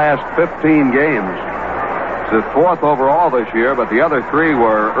in his last 15 games. It's his 4th overall this year, but the other 3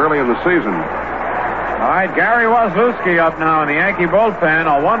 were early in the season. All right, Gary Wozlewski up now in the Yankee bullpen.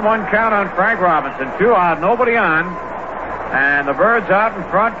 A 1-1 count on Frank Robinson. 2 out, nobody on. And the Birds out in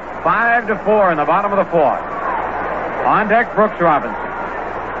front, 5-4 in the bottom of the 4th. On deck, Brooks Robinson.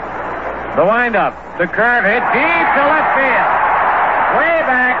 The windup, the curve hit deep to left field. Way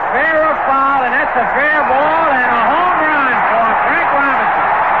back, fair or foul, and that's a fair ball and a home run for Frank Robinson.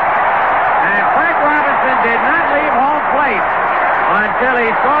 And Frank Robinson did not leave home plate until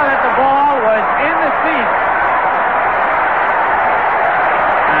he saw that the ball was in the seat.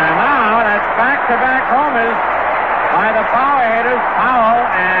 back-to-back homers by the power hitters, Powell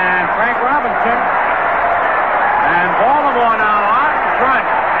and Frank Robinson. And Baltimore now out in front.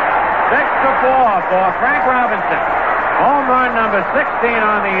 6-4 for Frank Robinson. Home run number 16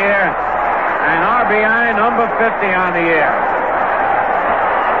 on the year, and RBI number 50 on the year.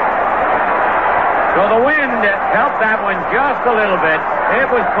 So the wind helped that one just a little bit. It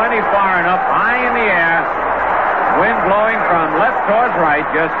was plenty far enough, high in the air. Wind blowing from left towards right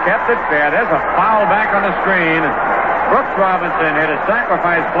just kept it fair. There's a foul back on the screen. Brooks Robinson hit a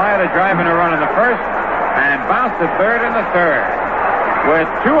sacrifice fly to drive in a run in the first and bounced to third in the third.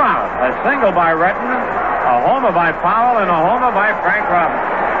 With 2 out, a single by Retton, a homer by Powell, and a homer by Frank Robinson.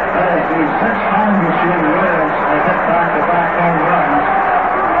 As the 6-home machine Royals have hit back-to-back home runs.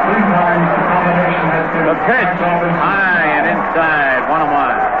 3 times the combination has been the pitch, high and inside,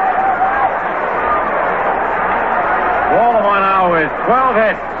 1-1. Baltimore now is 12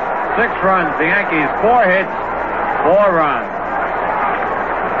 hits, 6 runs. The Yankees 4 hits, 4 runs.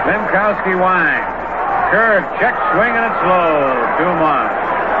 Klimkowski winds. Curve, check, swing, and it's low. 2-1.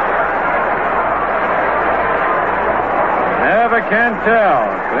 Never can tell.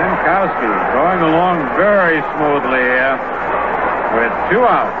 Klimkowski going along very smoothly here with 2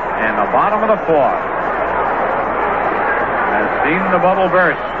 outs in the bottom of the 4th. Has seen the bubble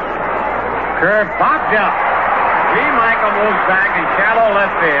burst. Curve popped up. Michael moves back in shallow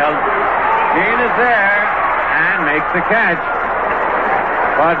left field. Dean is there and makes the catch.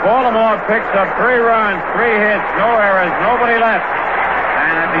 But Baltimore picks up 3 runs, 3 hits, no errors, nobody left.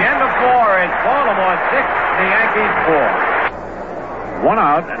 And at the end of 4, it's Baltimore 6, the Yankees 4. 1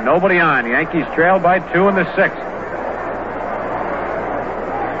 out and nobody on. The Yankees trail by 2 in the 6th.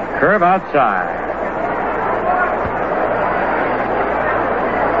 Curve outside.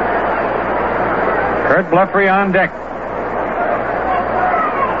 Kurt Blefary on deck.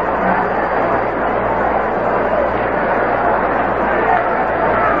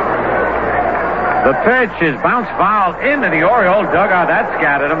 The pitch is bounced foul into the Oriole dugout. That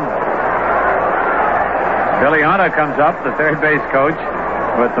scattered him. Billy Hunter comes up, the third base coach,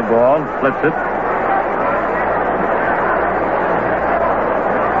 with the ball, flips it.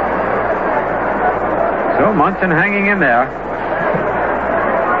 So Munson hanging in there.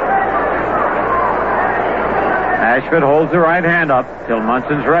 Ashford holds the right hand up till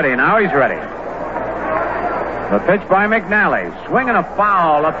Munson's ready. Now he's ready. The pitch by McNally. Swinging a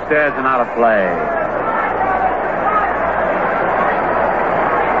foul upstairs and out of play.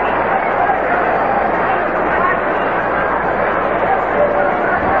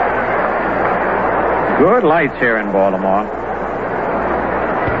 Good lights here in Baltimore.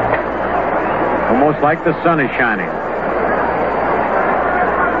 Almost like the sun is shining.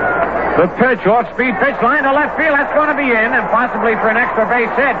 The pitch, off-speed pitch, line to left field. That's going to be in, and possibly for an extra base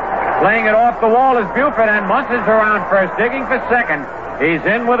hit. Playing it off the wall is Buford, and Munson's around first, digging for second. He's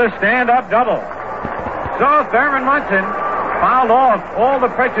in with a stand-up double. So Thurman Munson fouled off all the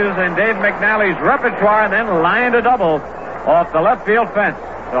pitches in Dave McNally's repertoire, and then lined a double off the left field fence.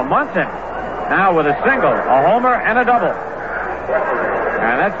 So Munson now with a single, a homer, and a double.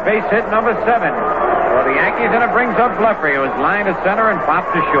 And that's base hit number 7 for the Yankees, and it brings up Blefary, who was lined to center and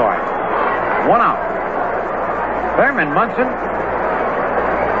popped to short. 1 out. Thurman Munson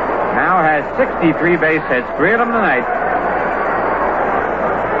now has 63 base hits, 3 of them tonight.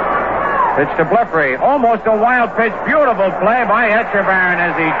 Pitch to Blefary, almost a wild pitch, beautiful play by Etchebarren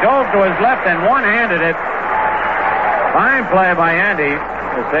as he dove to his left and one-handed it. Fine play by Andy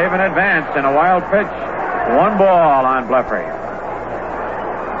to save an advance in a wild pitch. 1 ball on Blefary.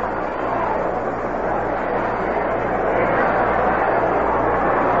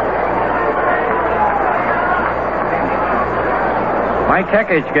 Mike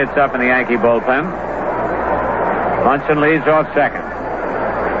Kekich gets up in the Yankee bullpen. Munson leads off second.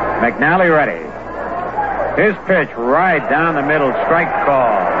 McNally ready. His pitch right down the middle, strike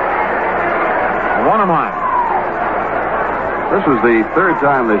call. 1-1. This is the 3rd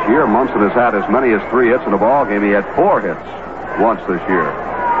time this year Munson has had as many as 3 hits in a ball game. He had 4 hits once this year.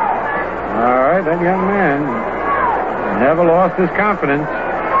 All right, that young man never lost his confidence.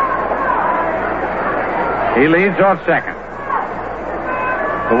 He leads off second.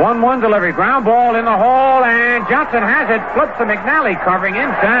 The 1-1 delivery, ground ball in the hole, and Johnson has it. Flips to McNally, covering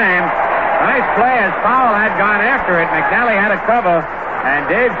in time. Nice play as Powell had gone after it. McNally had a cover, and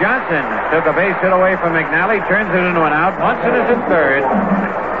Dave Johnson took a base hit away from McNally, turns it into an out. Munson is in third.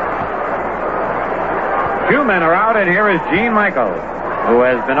 2 men are out, and here is Gene Michael, who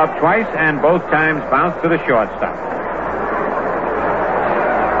has been up twice and both times bounced to the shortstop.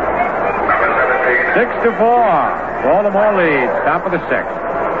 6-4. Baltimore leads, top of the 6th.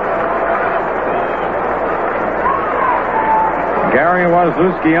 Gary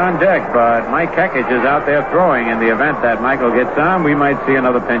Wozlewski on deck, but Mike Kekich is out there throwing. In the event that Michael gets on, we might see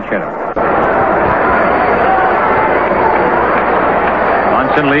another pinch hitter.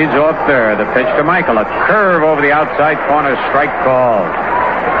 Munson leads off third. The pitch to Michael. A curve over the outside corner. Strike called.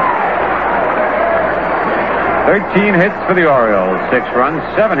 13 hits for the Orioles. 6 runs.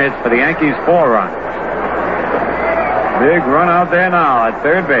 7 hits for the Yankees. 4 runs. Big run out there now at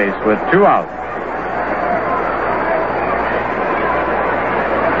third base with 2 outs.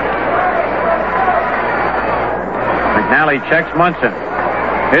 McNally checks Munson.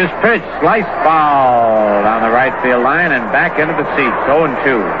 His pitch, sliced foul down the right field line and back into the seats.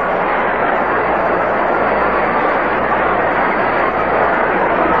 0-2.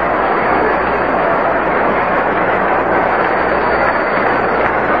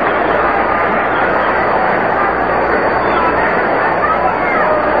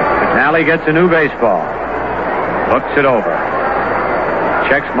 McNally gets a new baseball. Looks it over.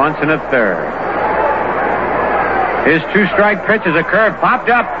 Checks Munson at third. His 2-strike pitch is a curve, popped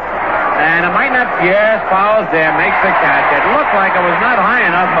up, and it might not. Yes, Fowles there, makes the catch. It looked like it was not high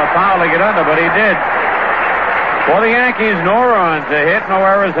enough for Powell to get under, but he did. For the Yankees, no runs, a hit, no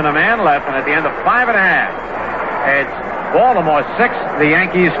errors, and a man left. And at the end of 5 1/2, it's Baltimore 6, the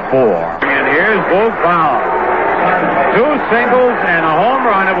Yankees 4. And here's Boog Powell. 2 singles and a home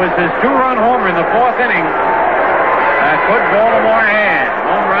run. It was his 2-run homer in the 4th inning that put Baltimore ahead.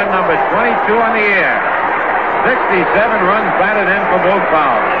 Home run number 22 on the year. 67 runs batted in for Boog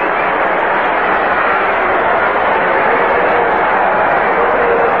Powell.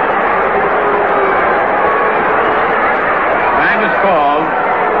 Time is called.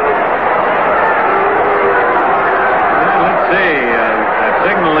 Let's see.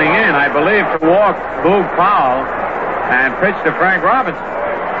 Signaling in, I believe, to walk Boog Powell and pitch to Frank Robinson.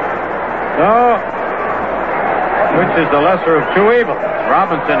 So, which is the lesser of 2 evils?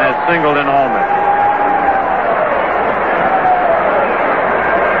 Robinson has singled and homered.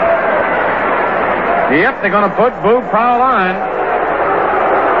 Yep, they're going to put Boog Powell on.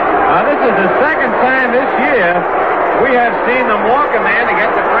 This is the second time this year we have seen them walk a man to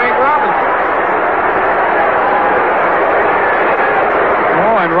get to Frank Robinson.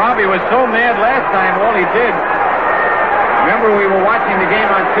 Oh, and Robbie was so mad last time, all he did. Remember, we were watching the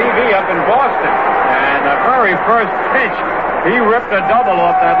game on TV up in Boston, and the very first pitch, he ripped a double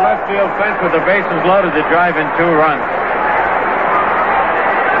off that left field fence with the bases loaded to drive in 2 runs.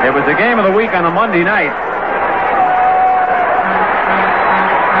 It was the game of the week on a Monday night.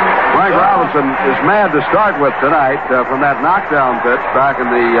 Frank Robinson is mad to start with tonight from that knockdown pitch back in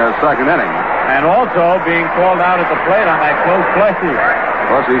the 2nd inning. And also being called out at the plate on that close play.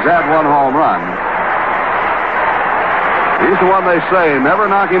 Plus, he's had 1 home run. He's the one they say, never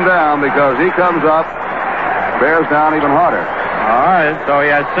knock him down because he comes up, bears down even harder. All right, so he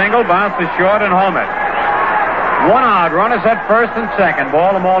has single, bounces short, and homer. 1 out, runners at first and second.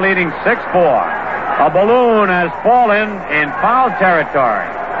 Baltimore leading 6-4. A balloon has fallen in foul territory.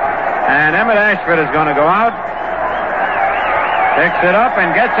 And Emmett Ashford is going to go out. Picks it up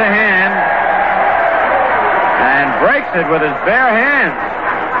and gets a hand. And breaks it with his bare hands.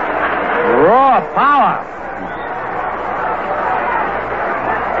 Raw power.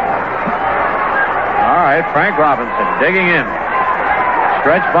 All right, Frank Robinson digging in.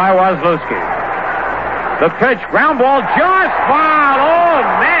 Stretched by Wozlewski. The pitch, ground ball, just foul. Oh,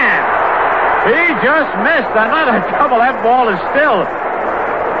 man. He just missed another double. That ball is still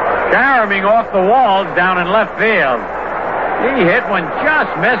caroming off the walls down in left field. He hit one,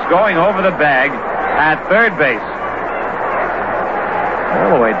 just missed going over the bag at third base.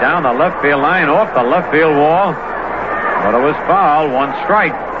 All the way down the left field line, off the left field wall. But it was foul, 1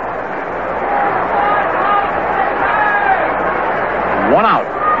 strike. 1 out.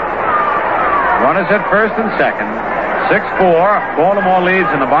 Runners at first and second. 6-4. Baltimore leads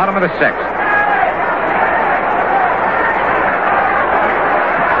in the bottom of the 6th.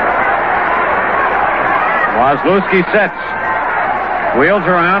 Wozlewski sets. Wheels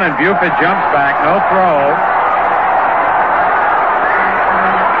around and Buford jumps back. No throw.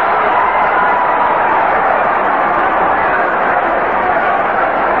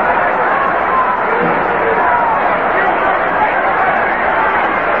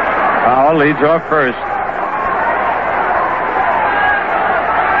 Leads off first.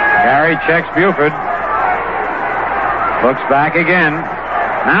 Gary checks Buford. Looks back again.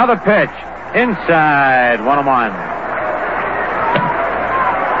 Now the pitch. Inside. 1-1.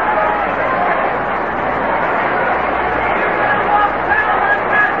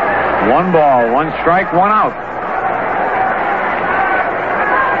 One ball, 1 strike, 1 out.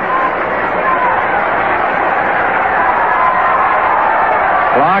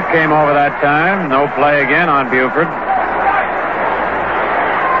 came over that time. No play again on Buford.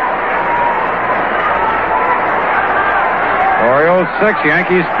 Orioles 6,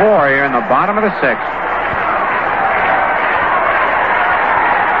 Yankees 4 here in the bottom of the 6th.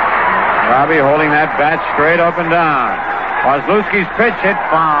 Robbie holding that bat straight up and down. Wozlewski's pitch hit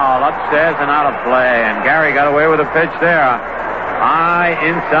foul upstairs and out of play, and Gary got away with a pitch there. High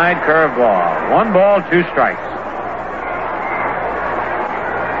inside curveball. 1 ball, 2 strikes.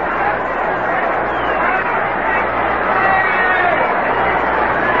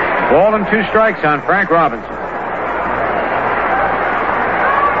 Ball and 2 strikes on Frank Robinson.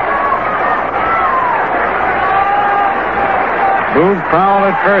 Boog Powell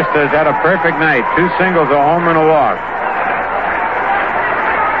at first has had a perfect night. 2 singles, a home, and a walk.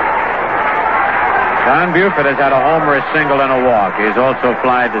 Don Buford has had a homer, a single, and a walk. He's also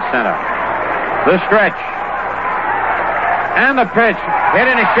flied to center. The stretch. And the pitch. Hit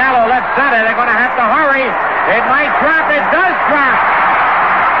in a shallow left center. They're going to have to hurry. It might drop. It does drop.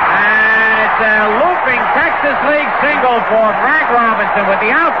 And it's a looping Texas League single for Frank Robinson with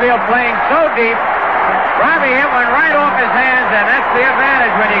the outfield playing so deep. Robbie hit one right off his hands, and that's the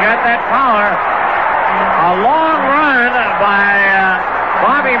advantage when you got that power. A long run by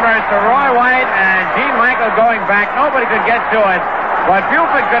Bobby Mercer, Roy White, and Gene Michael going back. Nobody could get to it, but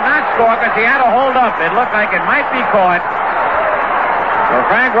Buford could not score because he had to hold up. It looked like it might be caught. So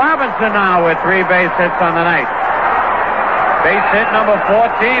Frank Robinson now with 3 base hits on the night. Base hit number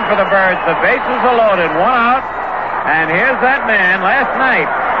 14 for the Birds. The bases are loaded, 1 out, and here's that man last night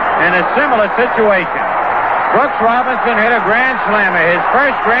in a similar situation. Brooks Robinson hit a grand slammer, his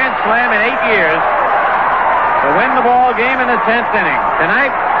first grand slam in 8 years, to win the ball game in the 10th inning.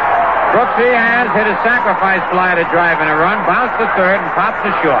 Tonight, Brooksy has hit a sacrifice fly to drive in a run, bounced to third, and popped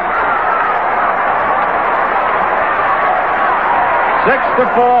to short.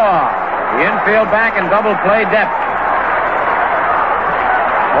 6-4. The infield back in double play depth.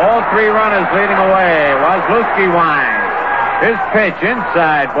 All 3 runners leading away. Wozlewski winds. His pitch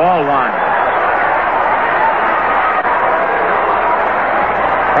inside, ball 1.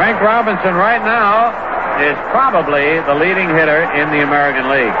 Frank Robinson right now is probably the leading hitter in the American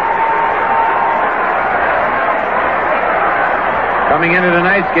League. Coming into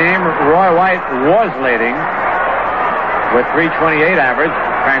tonight's game, Roy White was leading with 328 average.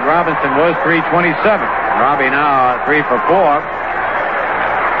 Frank Robinson was 327. Robbie now 3 for 4.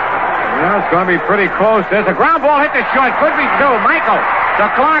 Well, it's going to be pretty close. There's a ground ball hit to short. Could be 2. Michael to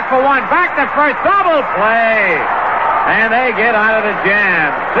Clark for 1. Back to first. Double play. And they get out of the jam.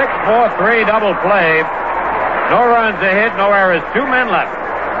 6-4-3 double play. No runs a hit, no errors. 2 men left.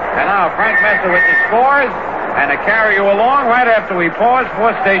 And now Frank Messer with the scores and to carry you along right after we pause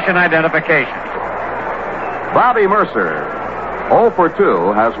for station identification. Bobby Mercer, 0 for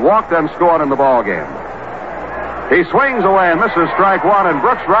 2, has walked and scored in the ball game. He swings away and misses strike 1, and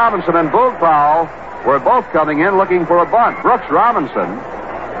Brooks Robinson and Boog Powell were both coming in looking for a bunt. Brooks Robinson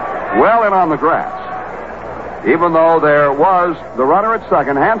well in on the grass, even though there was the runner at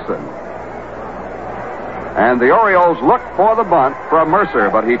second, Hansen. And the Orioles looked for the bunt from Mercer,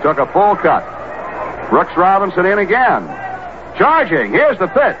 but he took a full cut. Brooks Robinson in again. Charging. Here's the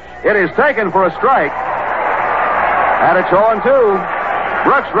pitch. It is taken for a strike. And it's 0-2.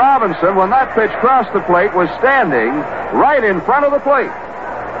 Brooks Robinson, when that pitch crossed the plate, was standing right in front of the plate.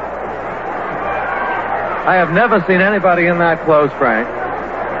 I have never seen anybody in that close, Frank.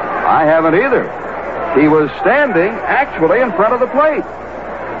 I haven't either. He was standing actually in front of the plate.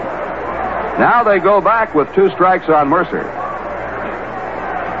 Now they go back with 2 strikes on Mercer.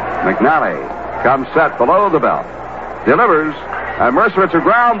 McNally comes set below the belt. Delivers. And Mercer, it's a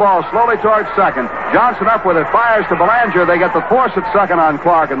ground ball slowly towards second. Johnson up with it, fires to Belanger. They get the force at second on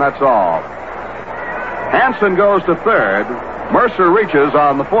Clark, and that's all. Hansen goes to third. Mercer reaches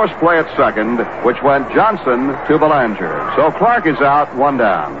on the force play at second, which went Johnson to Belanger. So Clark is out, 1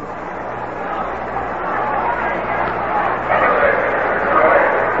 down.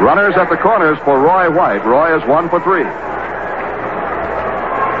 Runners at the corners for Roy White. Roy is 1 for 3.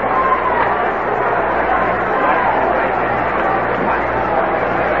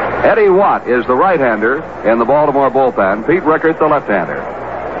 Eddie Watt is the right-hander in the Baltimore bullpen. Pete Rickert, the left-hander.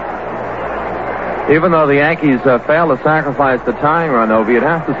 Even though the Yankees failed to sacrifice the tying run, though, you'd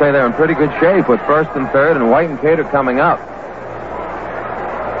have to say they're in pretty good shape with first and third and White and Cater coming up.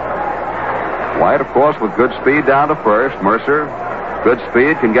 White, of course, with good speed down to first. Mercer, good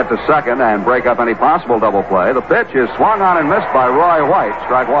speed, can get to second and break up any possible double play. The pitch is swung on and missed by Roy White.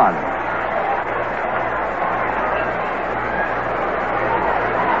 Strike 1.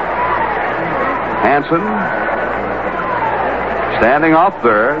 Hansen Standing off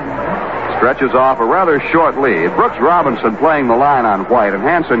third. Stretches off a rather short lead. Brooks Robinson playing the line on White, and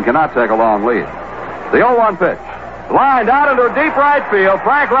Hansen cannot take a long lead. The 0-1 pitch. Lined out into deep right field.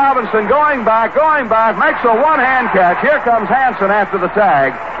 Frank Robinson going back, makes a one-hand catch. Here comes Hansen after the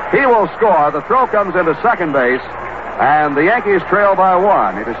tag. He will score. The throw comes into second base, and the Yankees trail by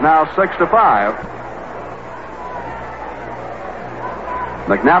 1. It is now 6-5.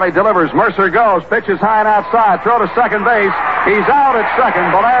 McNally delivers. Mercer goes. Pitches high and outside. Throw to second base. He's out at second.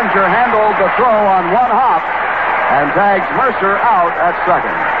 Belanger handled the throw on one hop and tags Mercer out at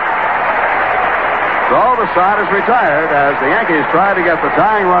second. So the side is retired as the Yankees try to get the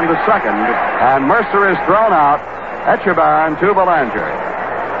tying run to second, and Mercer is thrown out. Etchebarren to Belanger.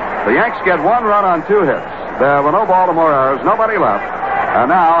 The Yanks get 1 run on 2 hits. There were no Baltimore errors, nobody left. And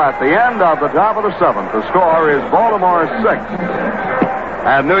now, at the end of the top of the 7th, the score is Baltimore 6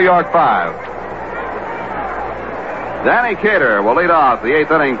 and New York 5. Danny Cater will lead off the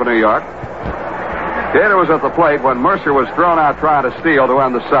 8th inning for New York. Cater was at the plate when Mercer was thrown out trying to steal to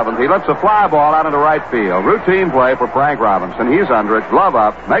end the 7th. He lets a fly ball out into right field. Routine play for Frank Robinson. He's under it, glove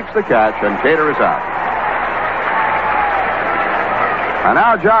up, makes the catch, and Cater is out. And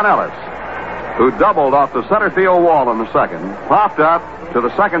now John Ellis, who doubled off the center field wall in the 2nd, popped up to the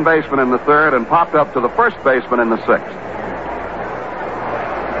second baseman in the 3rd, and popped up to the first baseman in the 6th.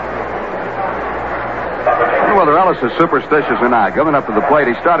 Whether Ellis is superstitious or not, going up to the plate,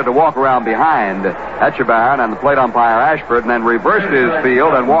 he started to walk around behind Etchebarren and the plate umpire Ashford, and then reversed his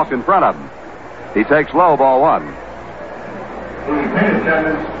field and walked in front of him. He takes low, ball 1. The plate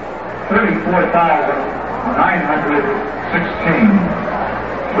attendance, 34,916.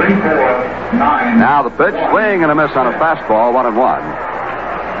 349. Now the pitch, swing and a miss on a fastball, 1-1.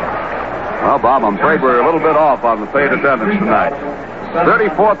 Well, Bob, I'm afraid we're a little bit off on the plate attendance tonight.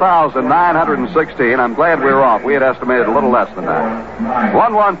 34,916. I'm glad we were off. We had estimated a little less than that.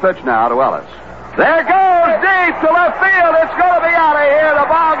 1-1 pitch now to Ellis. There goes deep to left field. It's going to be out of here.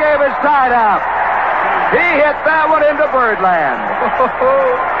 The ball game is tied up. He hit that one into Birdland.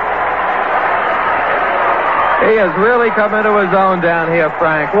 He has really come into his own down here,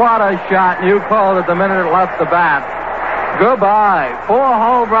 Frank. What a shot. You called it the minute it left the bat. Goodbye. 4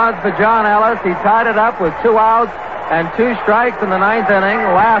 home runs for John Ellis. He tied it up with 2 outs and 2 strikes in the 9th inning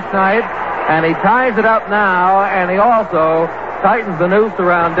last night, and he ties it up now, and he also tightens the noose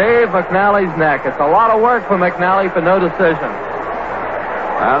around Dave McNally's neck. It's a lot of work for McNally for no decision.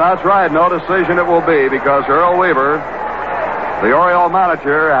 And that's right, no decision it will be, because Earl Weaver, the Oriole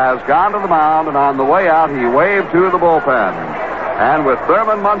manager, has gone to the mound, and on the way out he waved to the bullpen. And with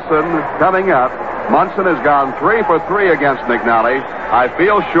Thurman Munson coming up, Munson has gone 3 for 3 against McNally. I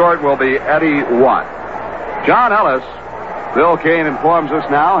feel sure it will be Eddie Watt. John Ellis, Bill Kane informs us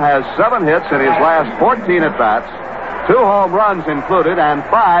now, has 7 hits in his last 14 at-bats, 2 home runs included, and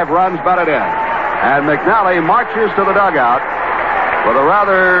 5 runs batted in. And McNally marches to the dugout with a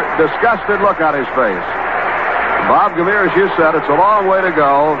rather disgusted look on his face. Bob Gamere, as you said, it's a long way to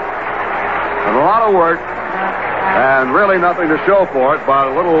go, and a lot of work, and really nothing to show for it but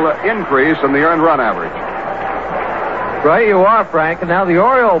a little increase in the earned run average. Right you are, Frank. And now the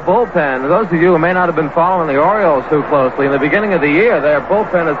Oriole bullpen, those of you who may not have been following the Orioles too closely, in the beginning of the year, their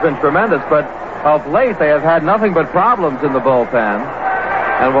bullpen has been tremendous, but of late they have had nothing but problems in the bullpen.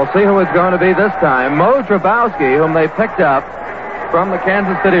 And we'll see who it's going to be this time. Mo Drabowski, whom they picked up from the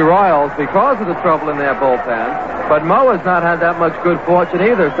Kansas City Royals because of the trouble in their bullpen. But Mo has not had that much good fortune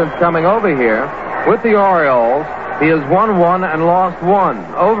either since coming over here. With the Orioles, he has won 1 and lost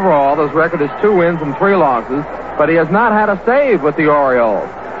 1. Overall, his record is 2 wins and 3 losses, but he has not had a save with the Orioles.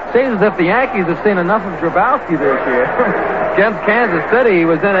 Seems as if the Yankees have seen enough of Drabowski this year. Against Kansas City, he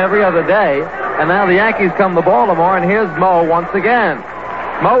was in every other day, and now the Yankees come to Baltimore, and here's Mo once again.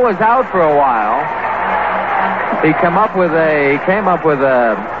 Mo was out for a while. He came up with a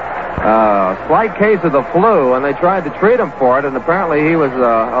slight case of the flu, and they tried to treat him for it, and apparently he was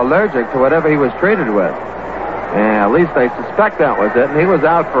allergic to whatever he was treated with. Yeah, at least they suspect that was it, and he was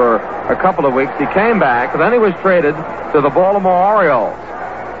out for a couple of weeks. He came back, and then he was traded to the Baltimore Orioles.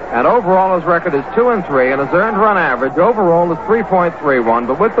 And overall, his record is 2 and 3, and his earned run average overall is 3.31,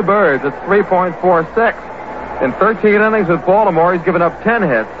 but with the Birds, it's 3.46. In 13 innings with Baltimore, he's given up 10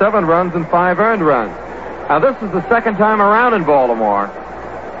 hits, 7 runs, and 5 earned runs. Now, this is the second time around in Baltimore.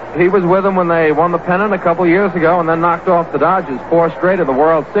 He was with them when they won the pennant a couple years ago and then knocked off the Dodgers 4 straight in the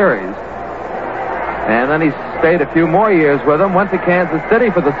World Series. And then he stayed a few more years with them, went to Kansas City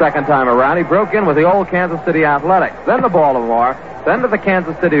for the second time around. He broke in with the old Kansas City Athletics, then to Baltimore, then to the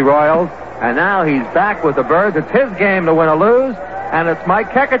Kansas City Royals, and now he's back with the Birds. It's his game to win or lose, and it's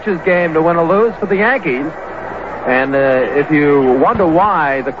Mike Kekich's game to win or lose for the Yankees. And if you wonder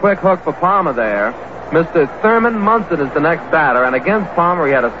why the quick hook for Palmer there, Mr. Thurman Munson is the next batter. And against Palmer,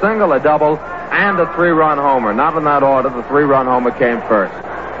 he had a single, a double, and a 3-run homer. Not in that order. The 3-run homer came first.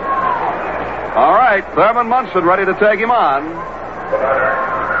 All right, Thurman Munson ready to take him on.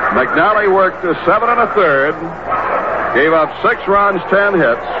 McNally worked 7 1/3, gave up 6 runs, 10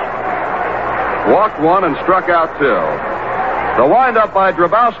 hits, walked 1, and struck out 2. The windup by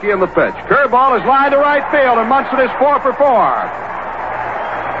Drabowski in the pitch. Curveball is lined to right field, and Munson is 4 for 4.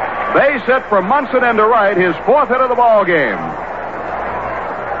 Base hit for Munson into right, his 4th hit of the ball game.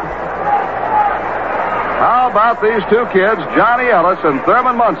 How about these two kids, Johnny Ellis and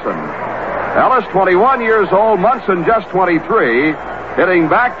Thurman Munson? Ellis, 21 years old, Munson just 23, hitting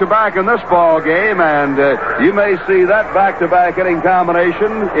back-to-back in this ball game, and you may see that back-to-back hitting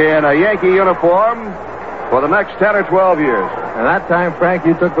combination in a Yankee uniform for the next 10 or 12 years. And that time, Frank,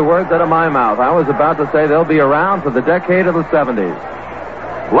 you took the words out of my mouth. I was about to say they'll be around for the decade of the 70s.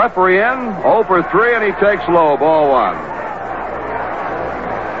 Leffery in, 0 for 3, and he takes low, ball 1.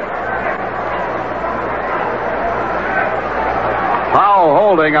 Powell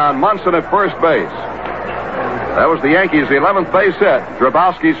holding on Munson at first base. That was the Yankees' 11th base hit.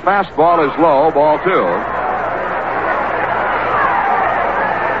 Drabowski's fastball is low, ball 2.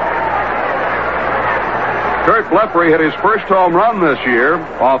 Kurt Leffery hit his first home run this year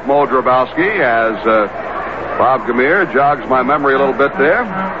off Mo Drabowski as Bob Gamere jogs my memory a little bit there.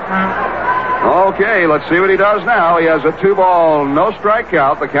 Okay, let's see what he does now. He has a 2-ball, no strike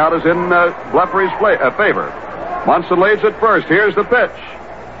count. The count is in Leffery's favor. Munson leads at first. Here's the pitch.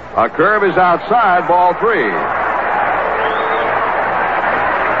 A curve is outside, ball 3.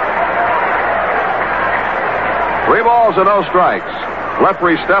 Three balls and no strikes.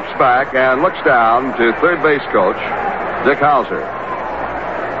 Leffery steps back and looks down to third base coach Dick Hauser.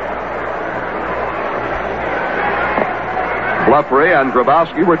 Leffery and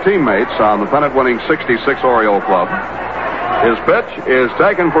Grabowski were teammates on the pennant-winning '66 Oriole club. His pitch is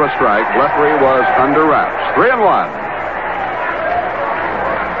taken for a strike. Leffery was under wraps. 3-1.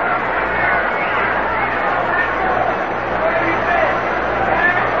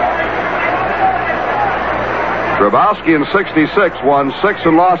 Grabowski in '66 won 6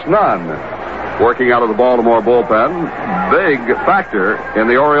 and lost none. Working out of the Baltimore bullpen, big factor in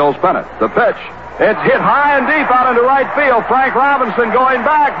the Orioles pennant. The pitch, it's hit high and deep out into right field. Frank Robinson going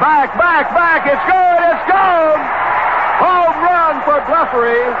back. It's good, it's gone! Home run for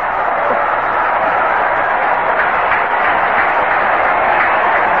Leffery.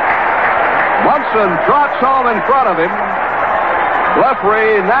 Munson trots home in front of him.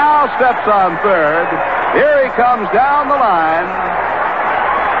 Leffery now steps on third. Here he comes down the line.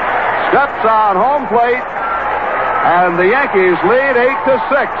 Steps on home plate. And the Yankees lead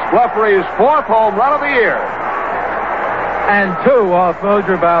 8-6. Leffery's 4th home run of the year. And 2 off Mo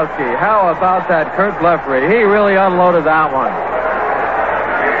Drabowski. How about that, Kurt Leffery? He really unloaded that one.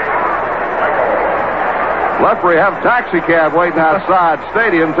 Leffery have a taxi cab waiting outside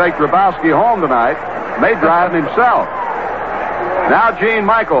stadium. Take Drabowski home tonight. May drive him himself. Now Gene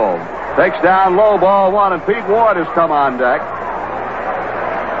Michael takes down low, ball 1, and Pete Ward has come on deck.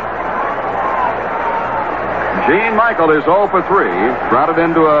 Gene Michael is 0 for 3. Grounded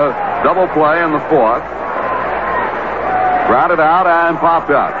into a double play in the 4th. Grounded out and popped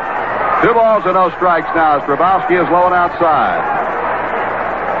up. 2 balls and no strikes now as Drabowski is low and outside.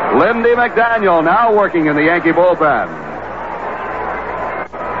 Lindy McDaniel now working in the Yankee bullpen.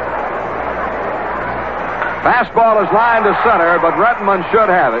 Fastball is lined to center, but Rettenman should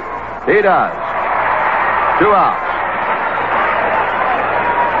have it. He does. 2 outs.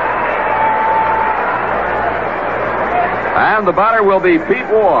 And the batter will be Pete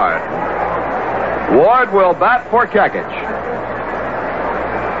Ward. Ward will bat for Kekich.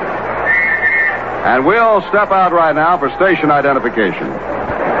 And we'll step out right now for station identification.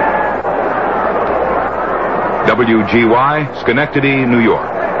 WGY, Schenectady, New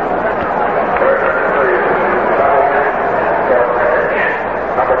York.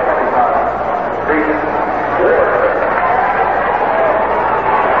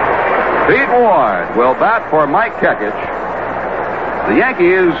 Pete Ward will bat for Mike Kekich. The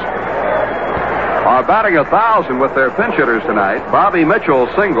Yankees are batting 1,000 with their pinch hitters tonight. Bobby Mitchell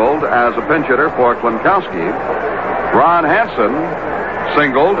singled as a pinch hitter for Klinkowski. Ron Hansen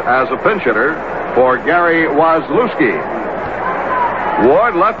singled as a pinch hitter for Gary Wazlewski.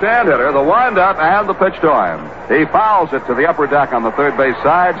 Ward, left-hand hitter, the windup and the pitch to him. He fouls it to the upper deck on the third base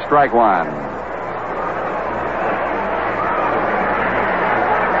side. Strike 1.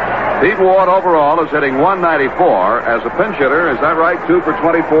 Pete Ward overall is hitting .194 as a pinch hitter. Is that right? 2 for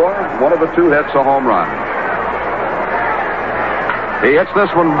 24. One of the 2 hits a home run. He hits this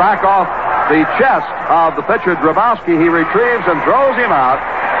one back off the chest of the pitcher, Grabowski. He retrieves and throws him out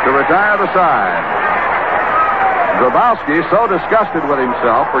to retire the side. Grabowski, so disgusted with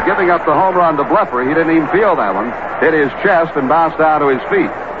himself for giving up the home run to Bleffer, he didn't even feel that one. Hit his chest and bounced down to his feet.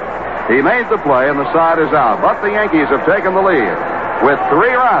 He made the play, and the side is out. But the Yankees have taken the lead with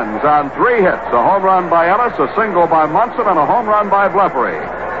 3 runs on 3 hits. A home run by Ellis, a single by Munson, and a home run by Bleffery.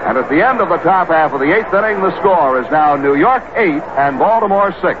 And at the end of the top half of the 8th inning, the score is now New York 8 and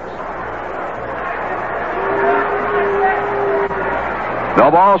Baltimore 6. No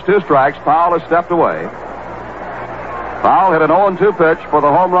balls, 2 strikes. Powell has stepped away. Powell hit an 0-2 pitch for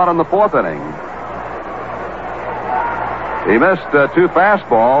the home run in the 4th inning. He missed 2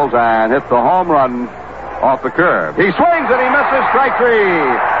 fastballs and hit the home run off the curve. He swings and he misses. Strike 3.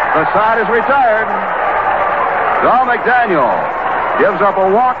 The side is retired. Don McDaniel gives up a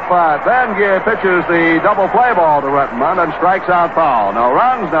walk, but then pitches the double play ball to Rettenmund and strikes out Powell. No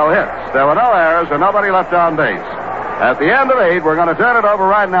runs, no hits. There were no errors and nobody left on base. At the end of 8, we're going to turn it over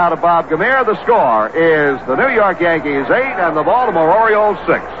right now to Bob Gamere. The score is the New York Yankees 8 and the Baltimore Orioles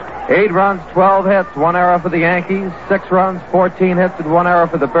 6. 8 runs, 12 hits, 1 error for the Yankees. 6 runs, 14 hits, and 1 error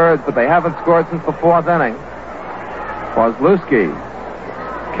for the Birds, but they haven't scored since the 4th inning. Kozlowski,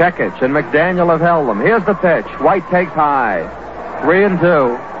 Kekich, and McDaniel have held them. Here's the pitch. White takes high.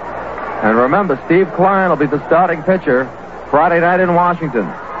 3-2. And remember, Steve Klein will be the starting pitcher Friday night in Washington.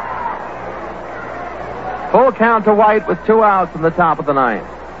 Full count to White with 2 outs in the top of the 9th.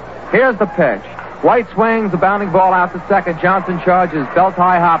 Here's the pitch. White swings, the bounding ball out to second. Johnson charges,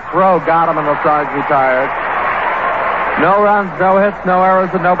 belt-high hop throw, got him, and the side's retired. No runs, no hits, no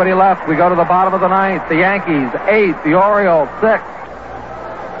errors, and nobody left. We go to the bottom of the 9th. The Yankees 8, the Orioles 6.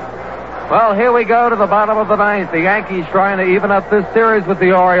 Well, here we go to the bottom of the 9th. The Yankees trying to even up this series with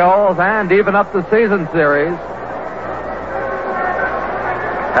the Orioles and even up the season series.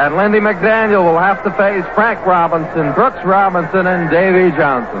 And Lindy McDaniel will have to face Frank Robinson, Brooks Robinson, and Davey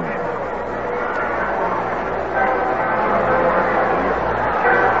Johnson.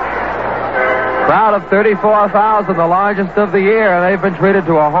 Crowd of 34,000, the largest of the year, and they've been treated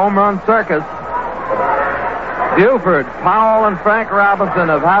to a home run circus. Buford, Powell, and Frank Robinson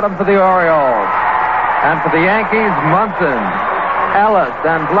have had them for the Orioles. And for the Yankees, Munson, Ellis,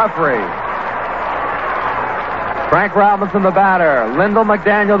 and Bleffery. Frank Robinson, the batter. Lyndall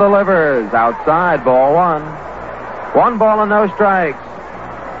McDaniel delivers. Outside, ball 1. 1 ball and no strikes.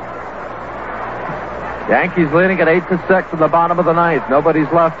 Yankees leading at 8-6 in the bottom of the 9th.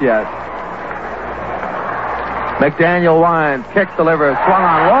 Nobody's left yet. McDaniel winds, kicks, delivers, swung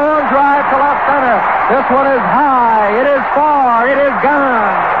on. Long drive to left center. This one is high. It is far. It is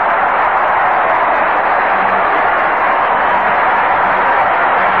gone.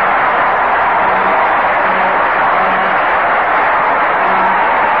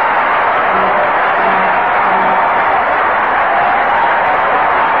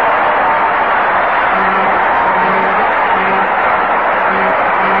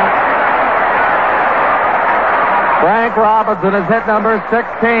 Frank Robinson is hit number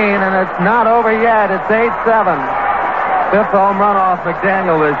 16, and it's not over yet. It's 8-7. 5th home run off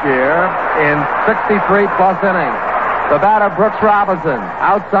McDaniel this year in 63-plus innings. The batter, Brooks Robinson,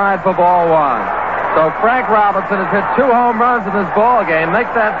 outside for ball 1. So Frank Robinson has hit 2 home runs in this ball game.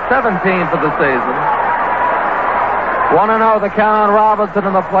 Makes that 17 for the season. 1-0 the count on Robinson,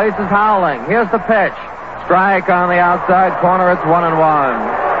 and the place is howling. Here's the pitch. Strike on the outside corner. It's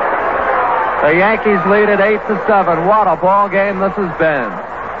 1-1. The Yankees lead at 8-7. What a ball game this has been.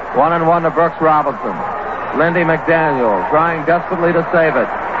 1-1 to Brooks Robinson. Lindy McDaniel trying desperately to save it.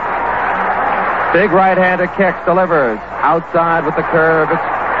 Big right-handed kicks, delivers. Outside with the curve. It's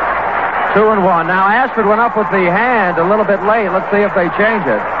 2-1. Now Ashford went up with the hand a little bit late. Let's see if they change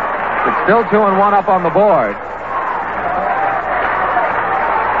it. It's still 2-1 up on the board.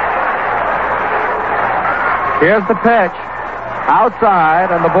 Here's the pitch.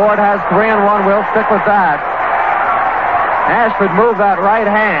 Outside, and the board has 3-1. We'll stick with that. Ashford moved that right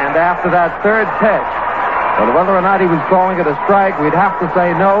hand after that 3rd pitch. But whether or not he was calling it a strike, we'd have to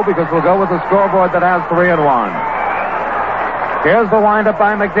say no, because we'll go with the scoreboard that has 3-1. Here's the windup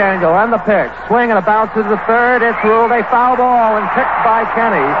by McDaniel and the pitch. Swing and a bounce to the 3rd. It's ruled a foul ball and kicked by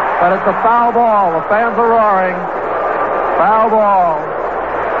Kenny. But it's a foul ball. The fans are roaring. Foul ball.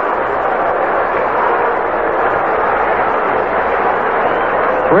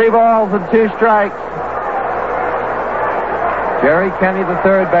 Three balls and 2 strikes. Jerry Kenny, the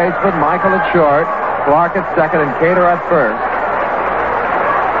 3rd baseman. Michael at short. Clark at 2nd, and Cater at 1st.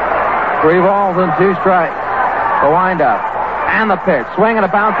 3 balls and 2 strikes. The windup. And the pitch. Swing and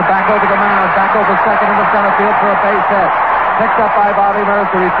a bounce back over the mound. Back over 2nd into center field for a base hit. picked up by Bobby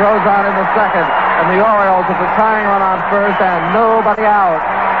Mercer. He throws on in the second, and the Orioles with the tying run on first and nobody out.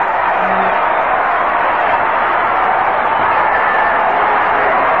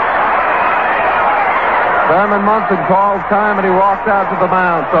 Thurman Munson calls time, and he walks out to the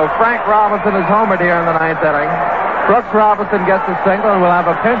mound. So Frank Robinson is homered here in the ninth inning. Brooks Robinson gets a single, and we'll have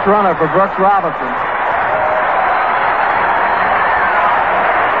a pinch runner for Brooks Robinson.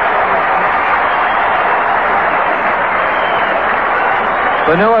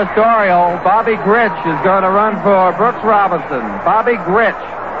 The newest Oriole, Bobby Grich, is going to run for Brooks Robinson. Bobby Grich.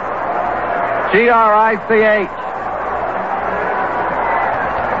 Grich.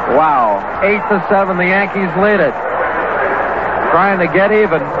 Wow. 8-7, the Yankees lead it. Trying to get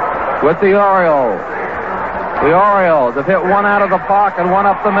even with the Orioles. The Orioles have hit one out of the park and one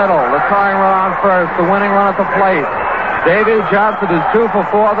up the middle. The tying run on first, the winning run at the plate. Davy Johnson is 2 for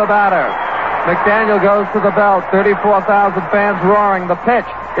 4, the batter. McDaniel goes to the belt. 34,000 fans roaring. The pitch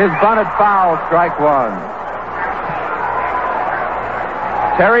is bunted foul. Strike one.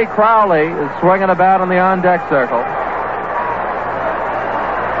 Terry Crowley is swinging about in the on-deck circle.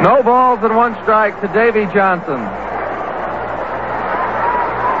 No balls and 1 strike to Davy Johnson.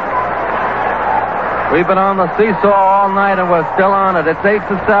 We've been on the seesaw all night, and we're still on it. It's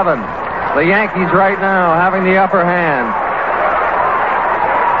 8-7. The Yankees right now having the upper hand.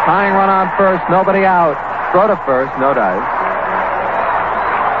 Tying run on first, nobody out. Throw to first, no dice.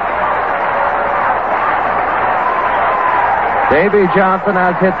 Davy Johnson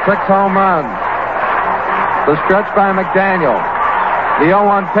has hit 6 home runs. The stretch by McDaniel. The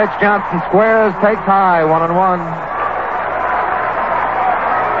 0-1 pitch, Johnson squares, takes high, 1-1.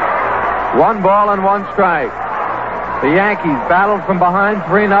 1 ball and 1 strike. The Yankees battled from behind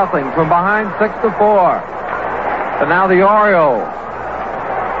 3-0, from behind 6-4. But now the Orioles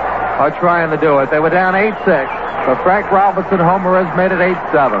are trying to do it. They were down 8-6. The Frank Robinson homer has made it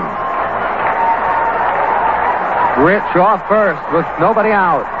 8-7. Rich off first with nobody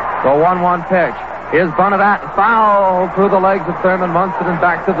out. The 1-1 pitch is bunted at and foul through the legs of Thurman Munson and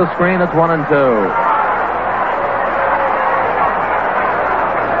back to the screen. It's 1-2.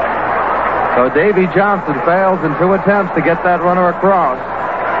 So Davy Johnson fails in 2 attempts to get that runner across.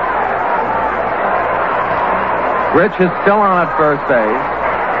 Rich is still on at first base.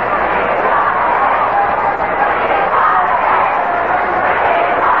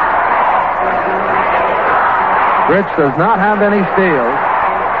 Rich does not have any steals.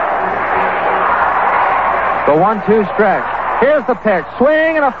 The 1-2 stretch. Here's the pitch.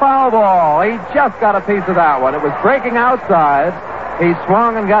 Swing and a foul ball. He just got a piece of that one. It was breaking outside. He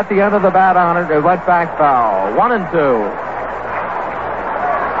swung and got the end of the bat on it. It went back foul. 1-2.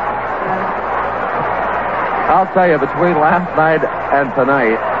 I'll tell you, between last night and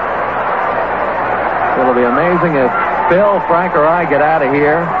tonight, it'll be amazing if Bill, Frank, or I get out of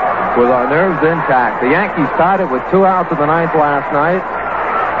here with our nerves intact. The Yankees tied it with 2 outs in the 9th last night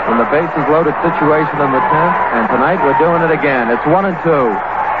in the bases loaded situation in the 10th, and tonight we're doing it again. It's 1-2.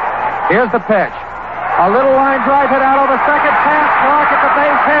 Here's the pitch. A little line drive hit out over second. Pass, Clark at the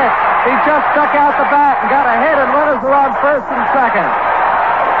base hit. He just stuck out the bat and got a hit, and runners are on first and second.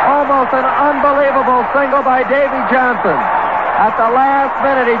 Almost an unbelievable single by Davy Johnson. At the last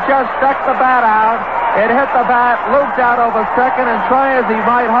minute, he just stuck the bat out. It hit the bat, looped out over second, and try as he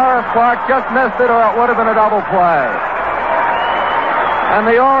might, Horace Clark just missed it, or it would have been a double play. And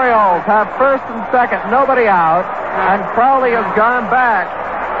the Orioles have first and second, nobody out, and Crowley has gone back.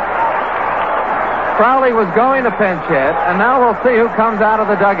 Crowley was going to pinch hit, and now we'll see who comes out of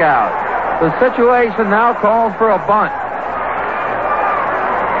the dugout. The situation now calls for a bunt.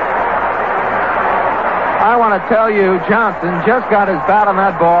 I want to tell you, Johnson just got his bat on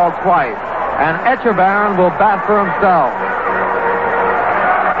that ball twice, and Etchebarren will bat for himself.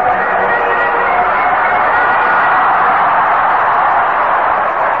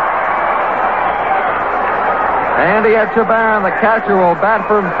 Andy Etchebarren, the catcher, will bat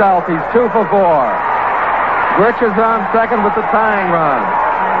for himself. He's 2 for 4. Grich is on second with the tying run.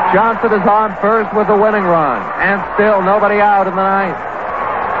 Johnson is on first with the winning run. And still nobody out in the 9th.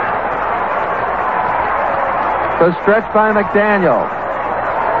 The stretch by McDaniel.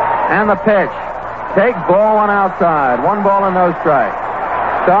 And the pitch. Takes ball 1 outside. 1 ball and no strike.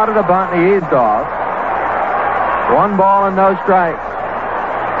 Started a bunt and he eased off. 1 ball and no strikes.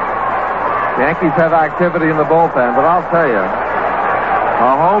 Yankees have activity in the bullpen, but I'll tell you,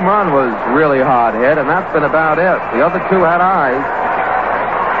 a home run was really hard hit, and that's been about it. The other 2 had eyes.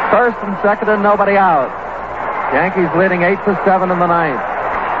 First and second and nobody out. Yankees leading 8-7 in the 9th.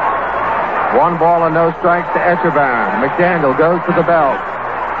 1 ball and no strikes to Etchebarren. McDaniel goes to the belt.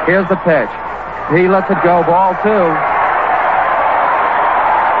 Here's the pitch. He lets it go. Ball 2.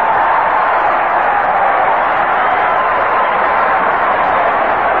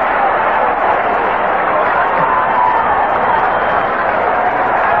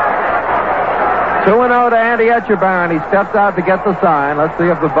 2-0 to Andy Etchebarren. He steps out to get the sign. Let's see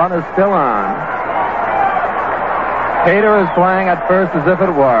if the bunt is still on. Cater is playing at first as if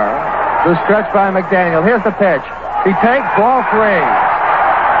it were. The stretch by McDaniel. Here's the pitch. He takes ball 3.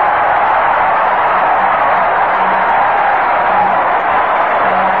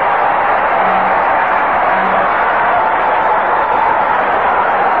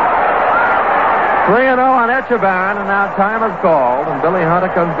 Etchebarren, and now time is called, and Billy Hunter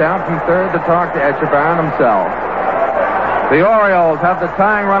comes down from third to talk to Etchebarren himself. The Orioles have the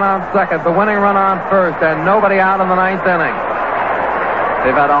tying run on second, the winning run on first, and nobody out in the 9th inning.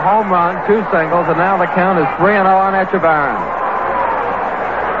 They've had a home run, 2 singles, and now the count is 3-0 on Etchebarren.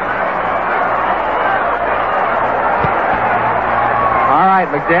 All right,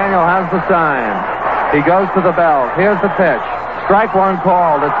 McDaniel has the sign. He goes to the belt. Here's the pitch. Strike 1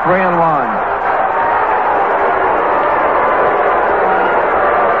 called. It's 3-1.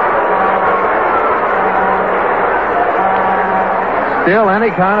 Still any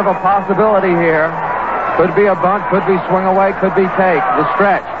kind of a possibility here. Could be a bunt, could be swing away, could be take. The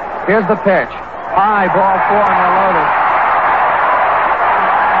stretch. Here's the pitch. High, ball 4, and they're loaded.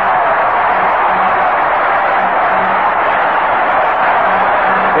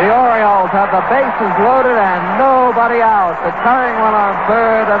 The Orioles have the bases loaded and nobody out. The tying run on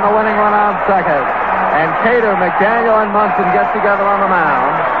third and the winning run on second. And Cater, McDaniel, and Munson get together on the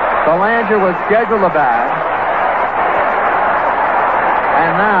mound. Belanger was scheduled to bat.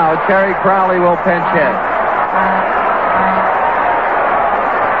 And now Terry Crowley will pinch hit.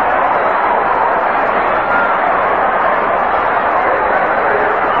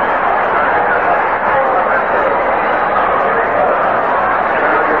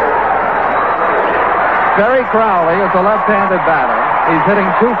 Terry Crowley is a left-handed batter. He's hitting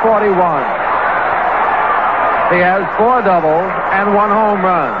 .241. He has 4 doubles and 1 home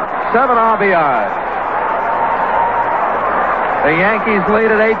run, 7 RBIs. The Yankees lead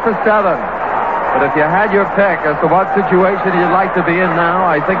at 8-7. But if you had your pick as to what situation you'd like to be in now,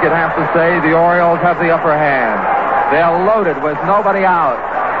 I think you'd have to say the Orioles have the upper hand. They're loaded with nobody out.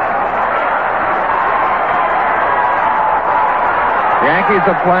 Yankees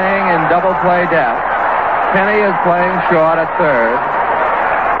are playing in double play depth. Kenny is playing short at third.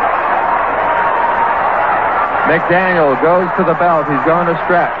 McDaniel goes to the belt. He's going to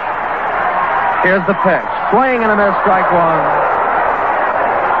stretch. Here's the pitch. Swing and a miss, strike 1.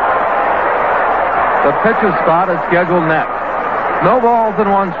 The pitcher's spot is scheduled next. No balls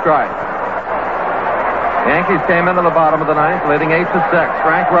and 1 strike. The Yankees came into the bottom of the 9th, leading 8-6.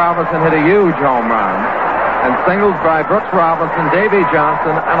 Frank Robinson hit a huge home run. And singles by Brooks Robinson, Davey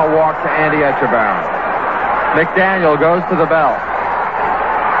Johnson, and a walk to Andy Etchebarren. McDaniel goes to the belt.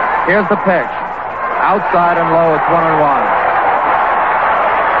 Here's the pitch. Outside and low, it's 1-1.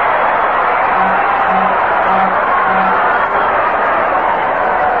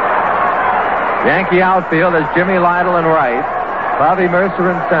 Yankee outfield is Jimmy Lytle in right, Bobby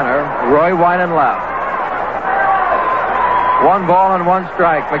Mercer in center, Roy White in left. 1 ball and 1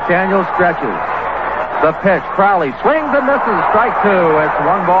 strike. McDaniel stretches. The pitch. Crowley swings and misses. Strike 2. It's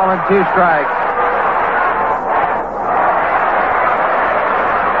 1 ball and 2 strikes.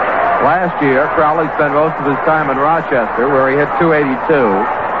 Last year, Crowley spent most of his time in Rochester, where he hit .282.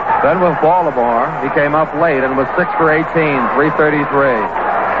 Then with Baltimore, he came up late and was 6 for 18, .333.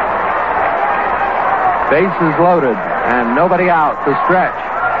 Bases loaded, and nobody out to stretch.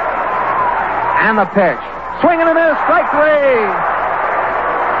 And the pitch. Swing and a miss, strike 3.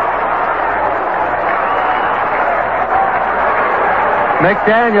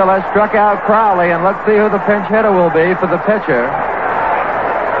 McDaniel has struck out Crowley, and let's see who the pinch hitter will be for the pitcher.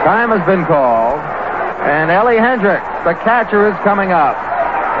 Time has been called, and Ellie Hendricks, the catcher, is coming up.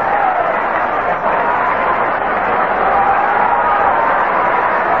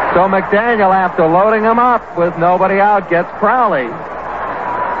 So McDaniel, after loading him up with nobody out, gets Crowley.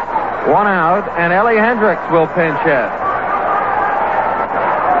 1 out, and Ellie Hendricks will pinch hit.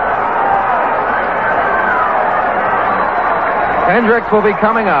 Hendricks will be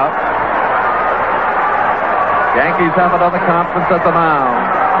coming up. Yankees have another conference at the mound.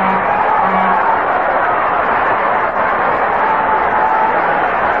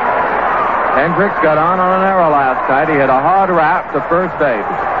 Hendricks got on an error last night. He hit a hard rap to first base.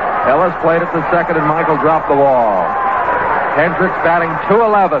 Ellis played it to second, and Michael dropped the ball. Hendricks batting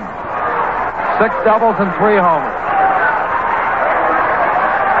 .211. 6 doubles and 3 homers.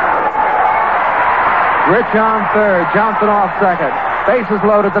 Rich on third. Johnson off second. Bases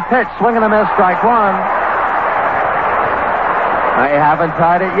loaded. The pitch. Swing and a miss. Strike 1. They haven't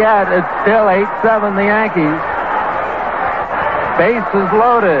tied it yet. It's still 8-7, the Yankees. Bases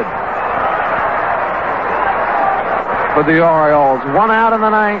loaded. for the Orioles. 1 out in the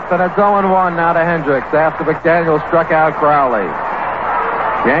ninth, and it's 0-1 now to Hendricks after McDaniel struck out Crowley.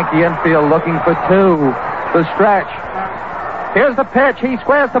 Yankee infield looking for 2. The stretch. Here's the pitch. He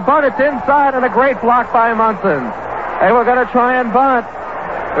squares the bunt. It's inside, and a great block by Munson. They were going to try and bunt.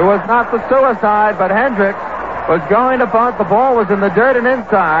 It was not the suicide, but Hendricks was going to bunt. The ball was in the dirt and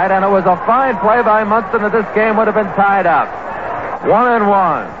inside, and it was a fine play by Munson, and this game would have been tied up.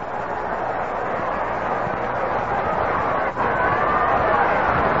 1-1.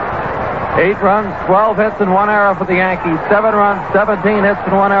 Eight runs, 12 hits, and 1 error for the Yankees. 7 runs, 17 hits,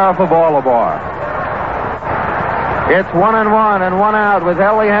 and 1 error for Baltimore. It's 1-1 and 1 out with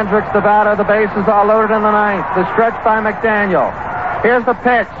Ellie Hendricks, the batter. The bases are loaded in the ninth. The stretch by McDaniel. Here's the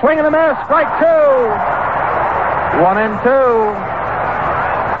pitch. Swing and a miss. Strike 2. 1-2.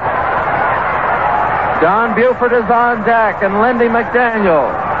 Don Buford is on deck, and Lindy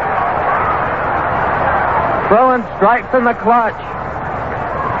McDaniel throwing strikes in the clutch.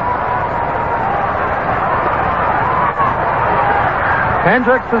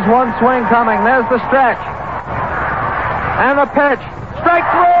 Hendricks has one swing coming. There's the stretch. And the pitch. Strike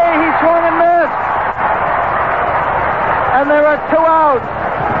 3. He swung and missed. And there are 2 outs.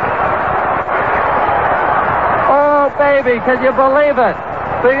 Oh, baby, can you believe it?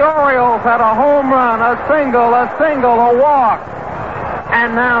 The Orioles had a home run, a single, a walk.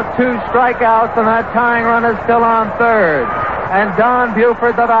 And now 2 strikeouts, and that tying run is still on third. And Don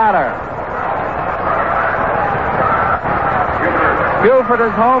Buford, the batter. Buford is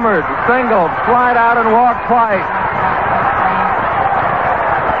homered, singled, slide out, and walked twice.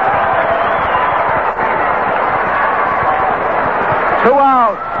 Two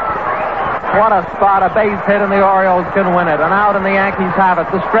outs. What a spot. A base hit, and the Orioles can win it. An out, and the Yankees have it.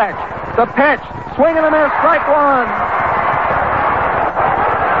 The stretch. The pitch. Swing and a miss. Strike 1.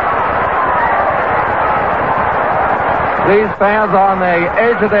 These fans are on the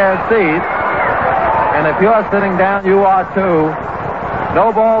edge of their seats. And if you're sitting down, you are too.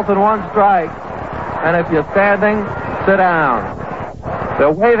 No balls and 1 strike. And if you're standing, sit down.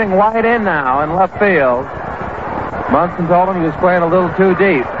 They're waving wide in now in left field. Munson told him he was playing a little too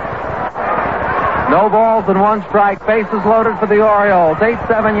deep. No balls and 1 strike. Bases loaded for the Orioles.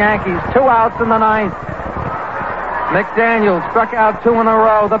 8-7 Yankees. 2 outs in the ninth. McDaniel struck out 2 in a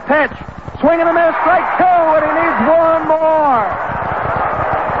row. The pitch. Swing and a miss. Strike 2, and he needs 1 more.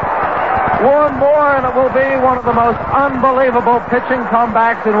 1 more, and it will be one of the most unbelievable pitching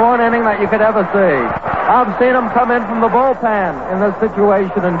comebacks in 1 inning that you could ever see. I've seen him come in from the bullpen in this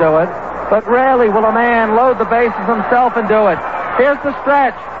situation and do it, but rarely will a man load the bases himself and do it. Here's the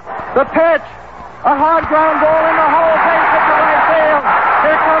stretch. The pitch. A hard ground ball in the hole. Base hit to right field.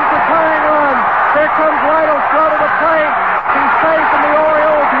 Here comes the tying run. Here comes Lytle throw to the plate. He's safe, and the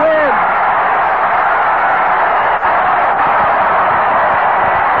Orioles win.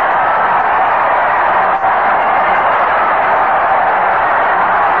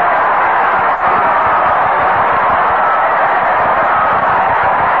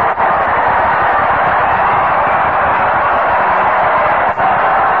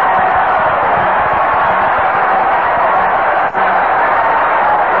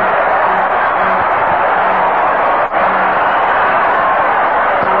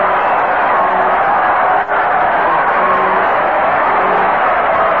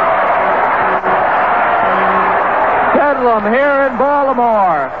 Here in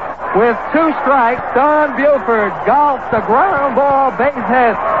Baltimore, with 2 strikes, Don Buford golfs a ground ball base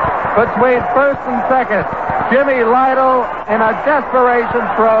hit between first and second. Jimmy Lytle, in a desperation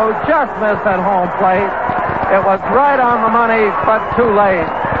throw, just missed at home plate. It was right on the money, but too late.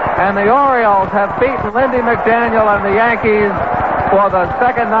 And the Orioles have beaten Lindy McDaniel and the Yankees for the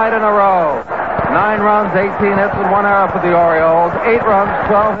second night in a row. 9 runs, 18 hits, and 1 error for the Orioles. 8 runs,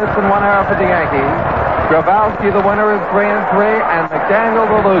 12 hits, and 1 error for the Yankees. Grabowski, the winner, is 3-3, and McDaniel,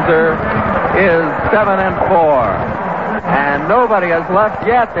 the loser, is 7-4. And nobody has left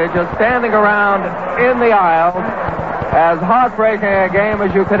yet. They're just standing around in the aisles. As heartbreaking a game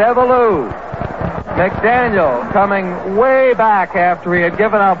as you could ever lose. McDaniel coming way back after he had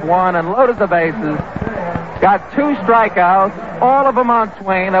given up 1 and loaded the bases. Got 2 strikeouts, all of them on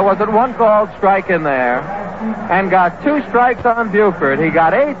Swain. There wasn't 1 called strike in there. And got 2 strikes on Buford. He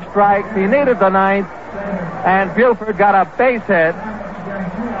got 8 strikes. He needed the 9th. And Buford got a base hit.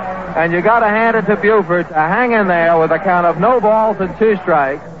 And you got to hand it to Buford to hang in there with a count of no balls and 2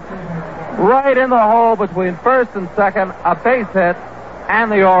 strikes. Right in the hole between first and second, a base hit,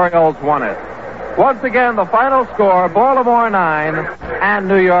 and the Orioles won it. Once again, the final score, Baltimore 9 and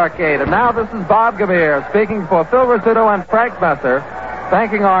New York 8. And now this is Bob Gamere speaking for Phil Rizzuto and Frank Messer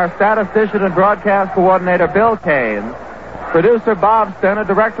Thanking our statistician and broadcast coordinator, Bill Kane, producer Bob Stenner,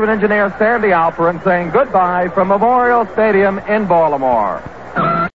 director and engineer Sandy Alperin, saying goodbye from Memorial Stadium in Baltimore.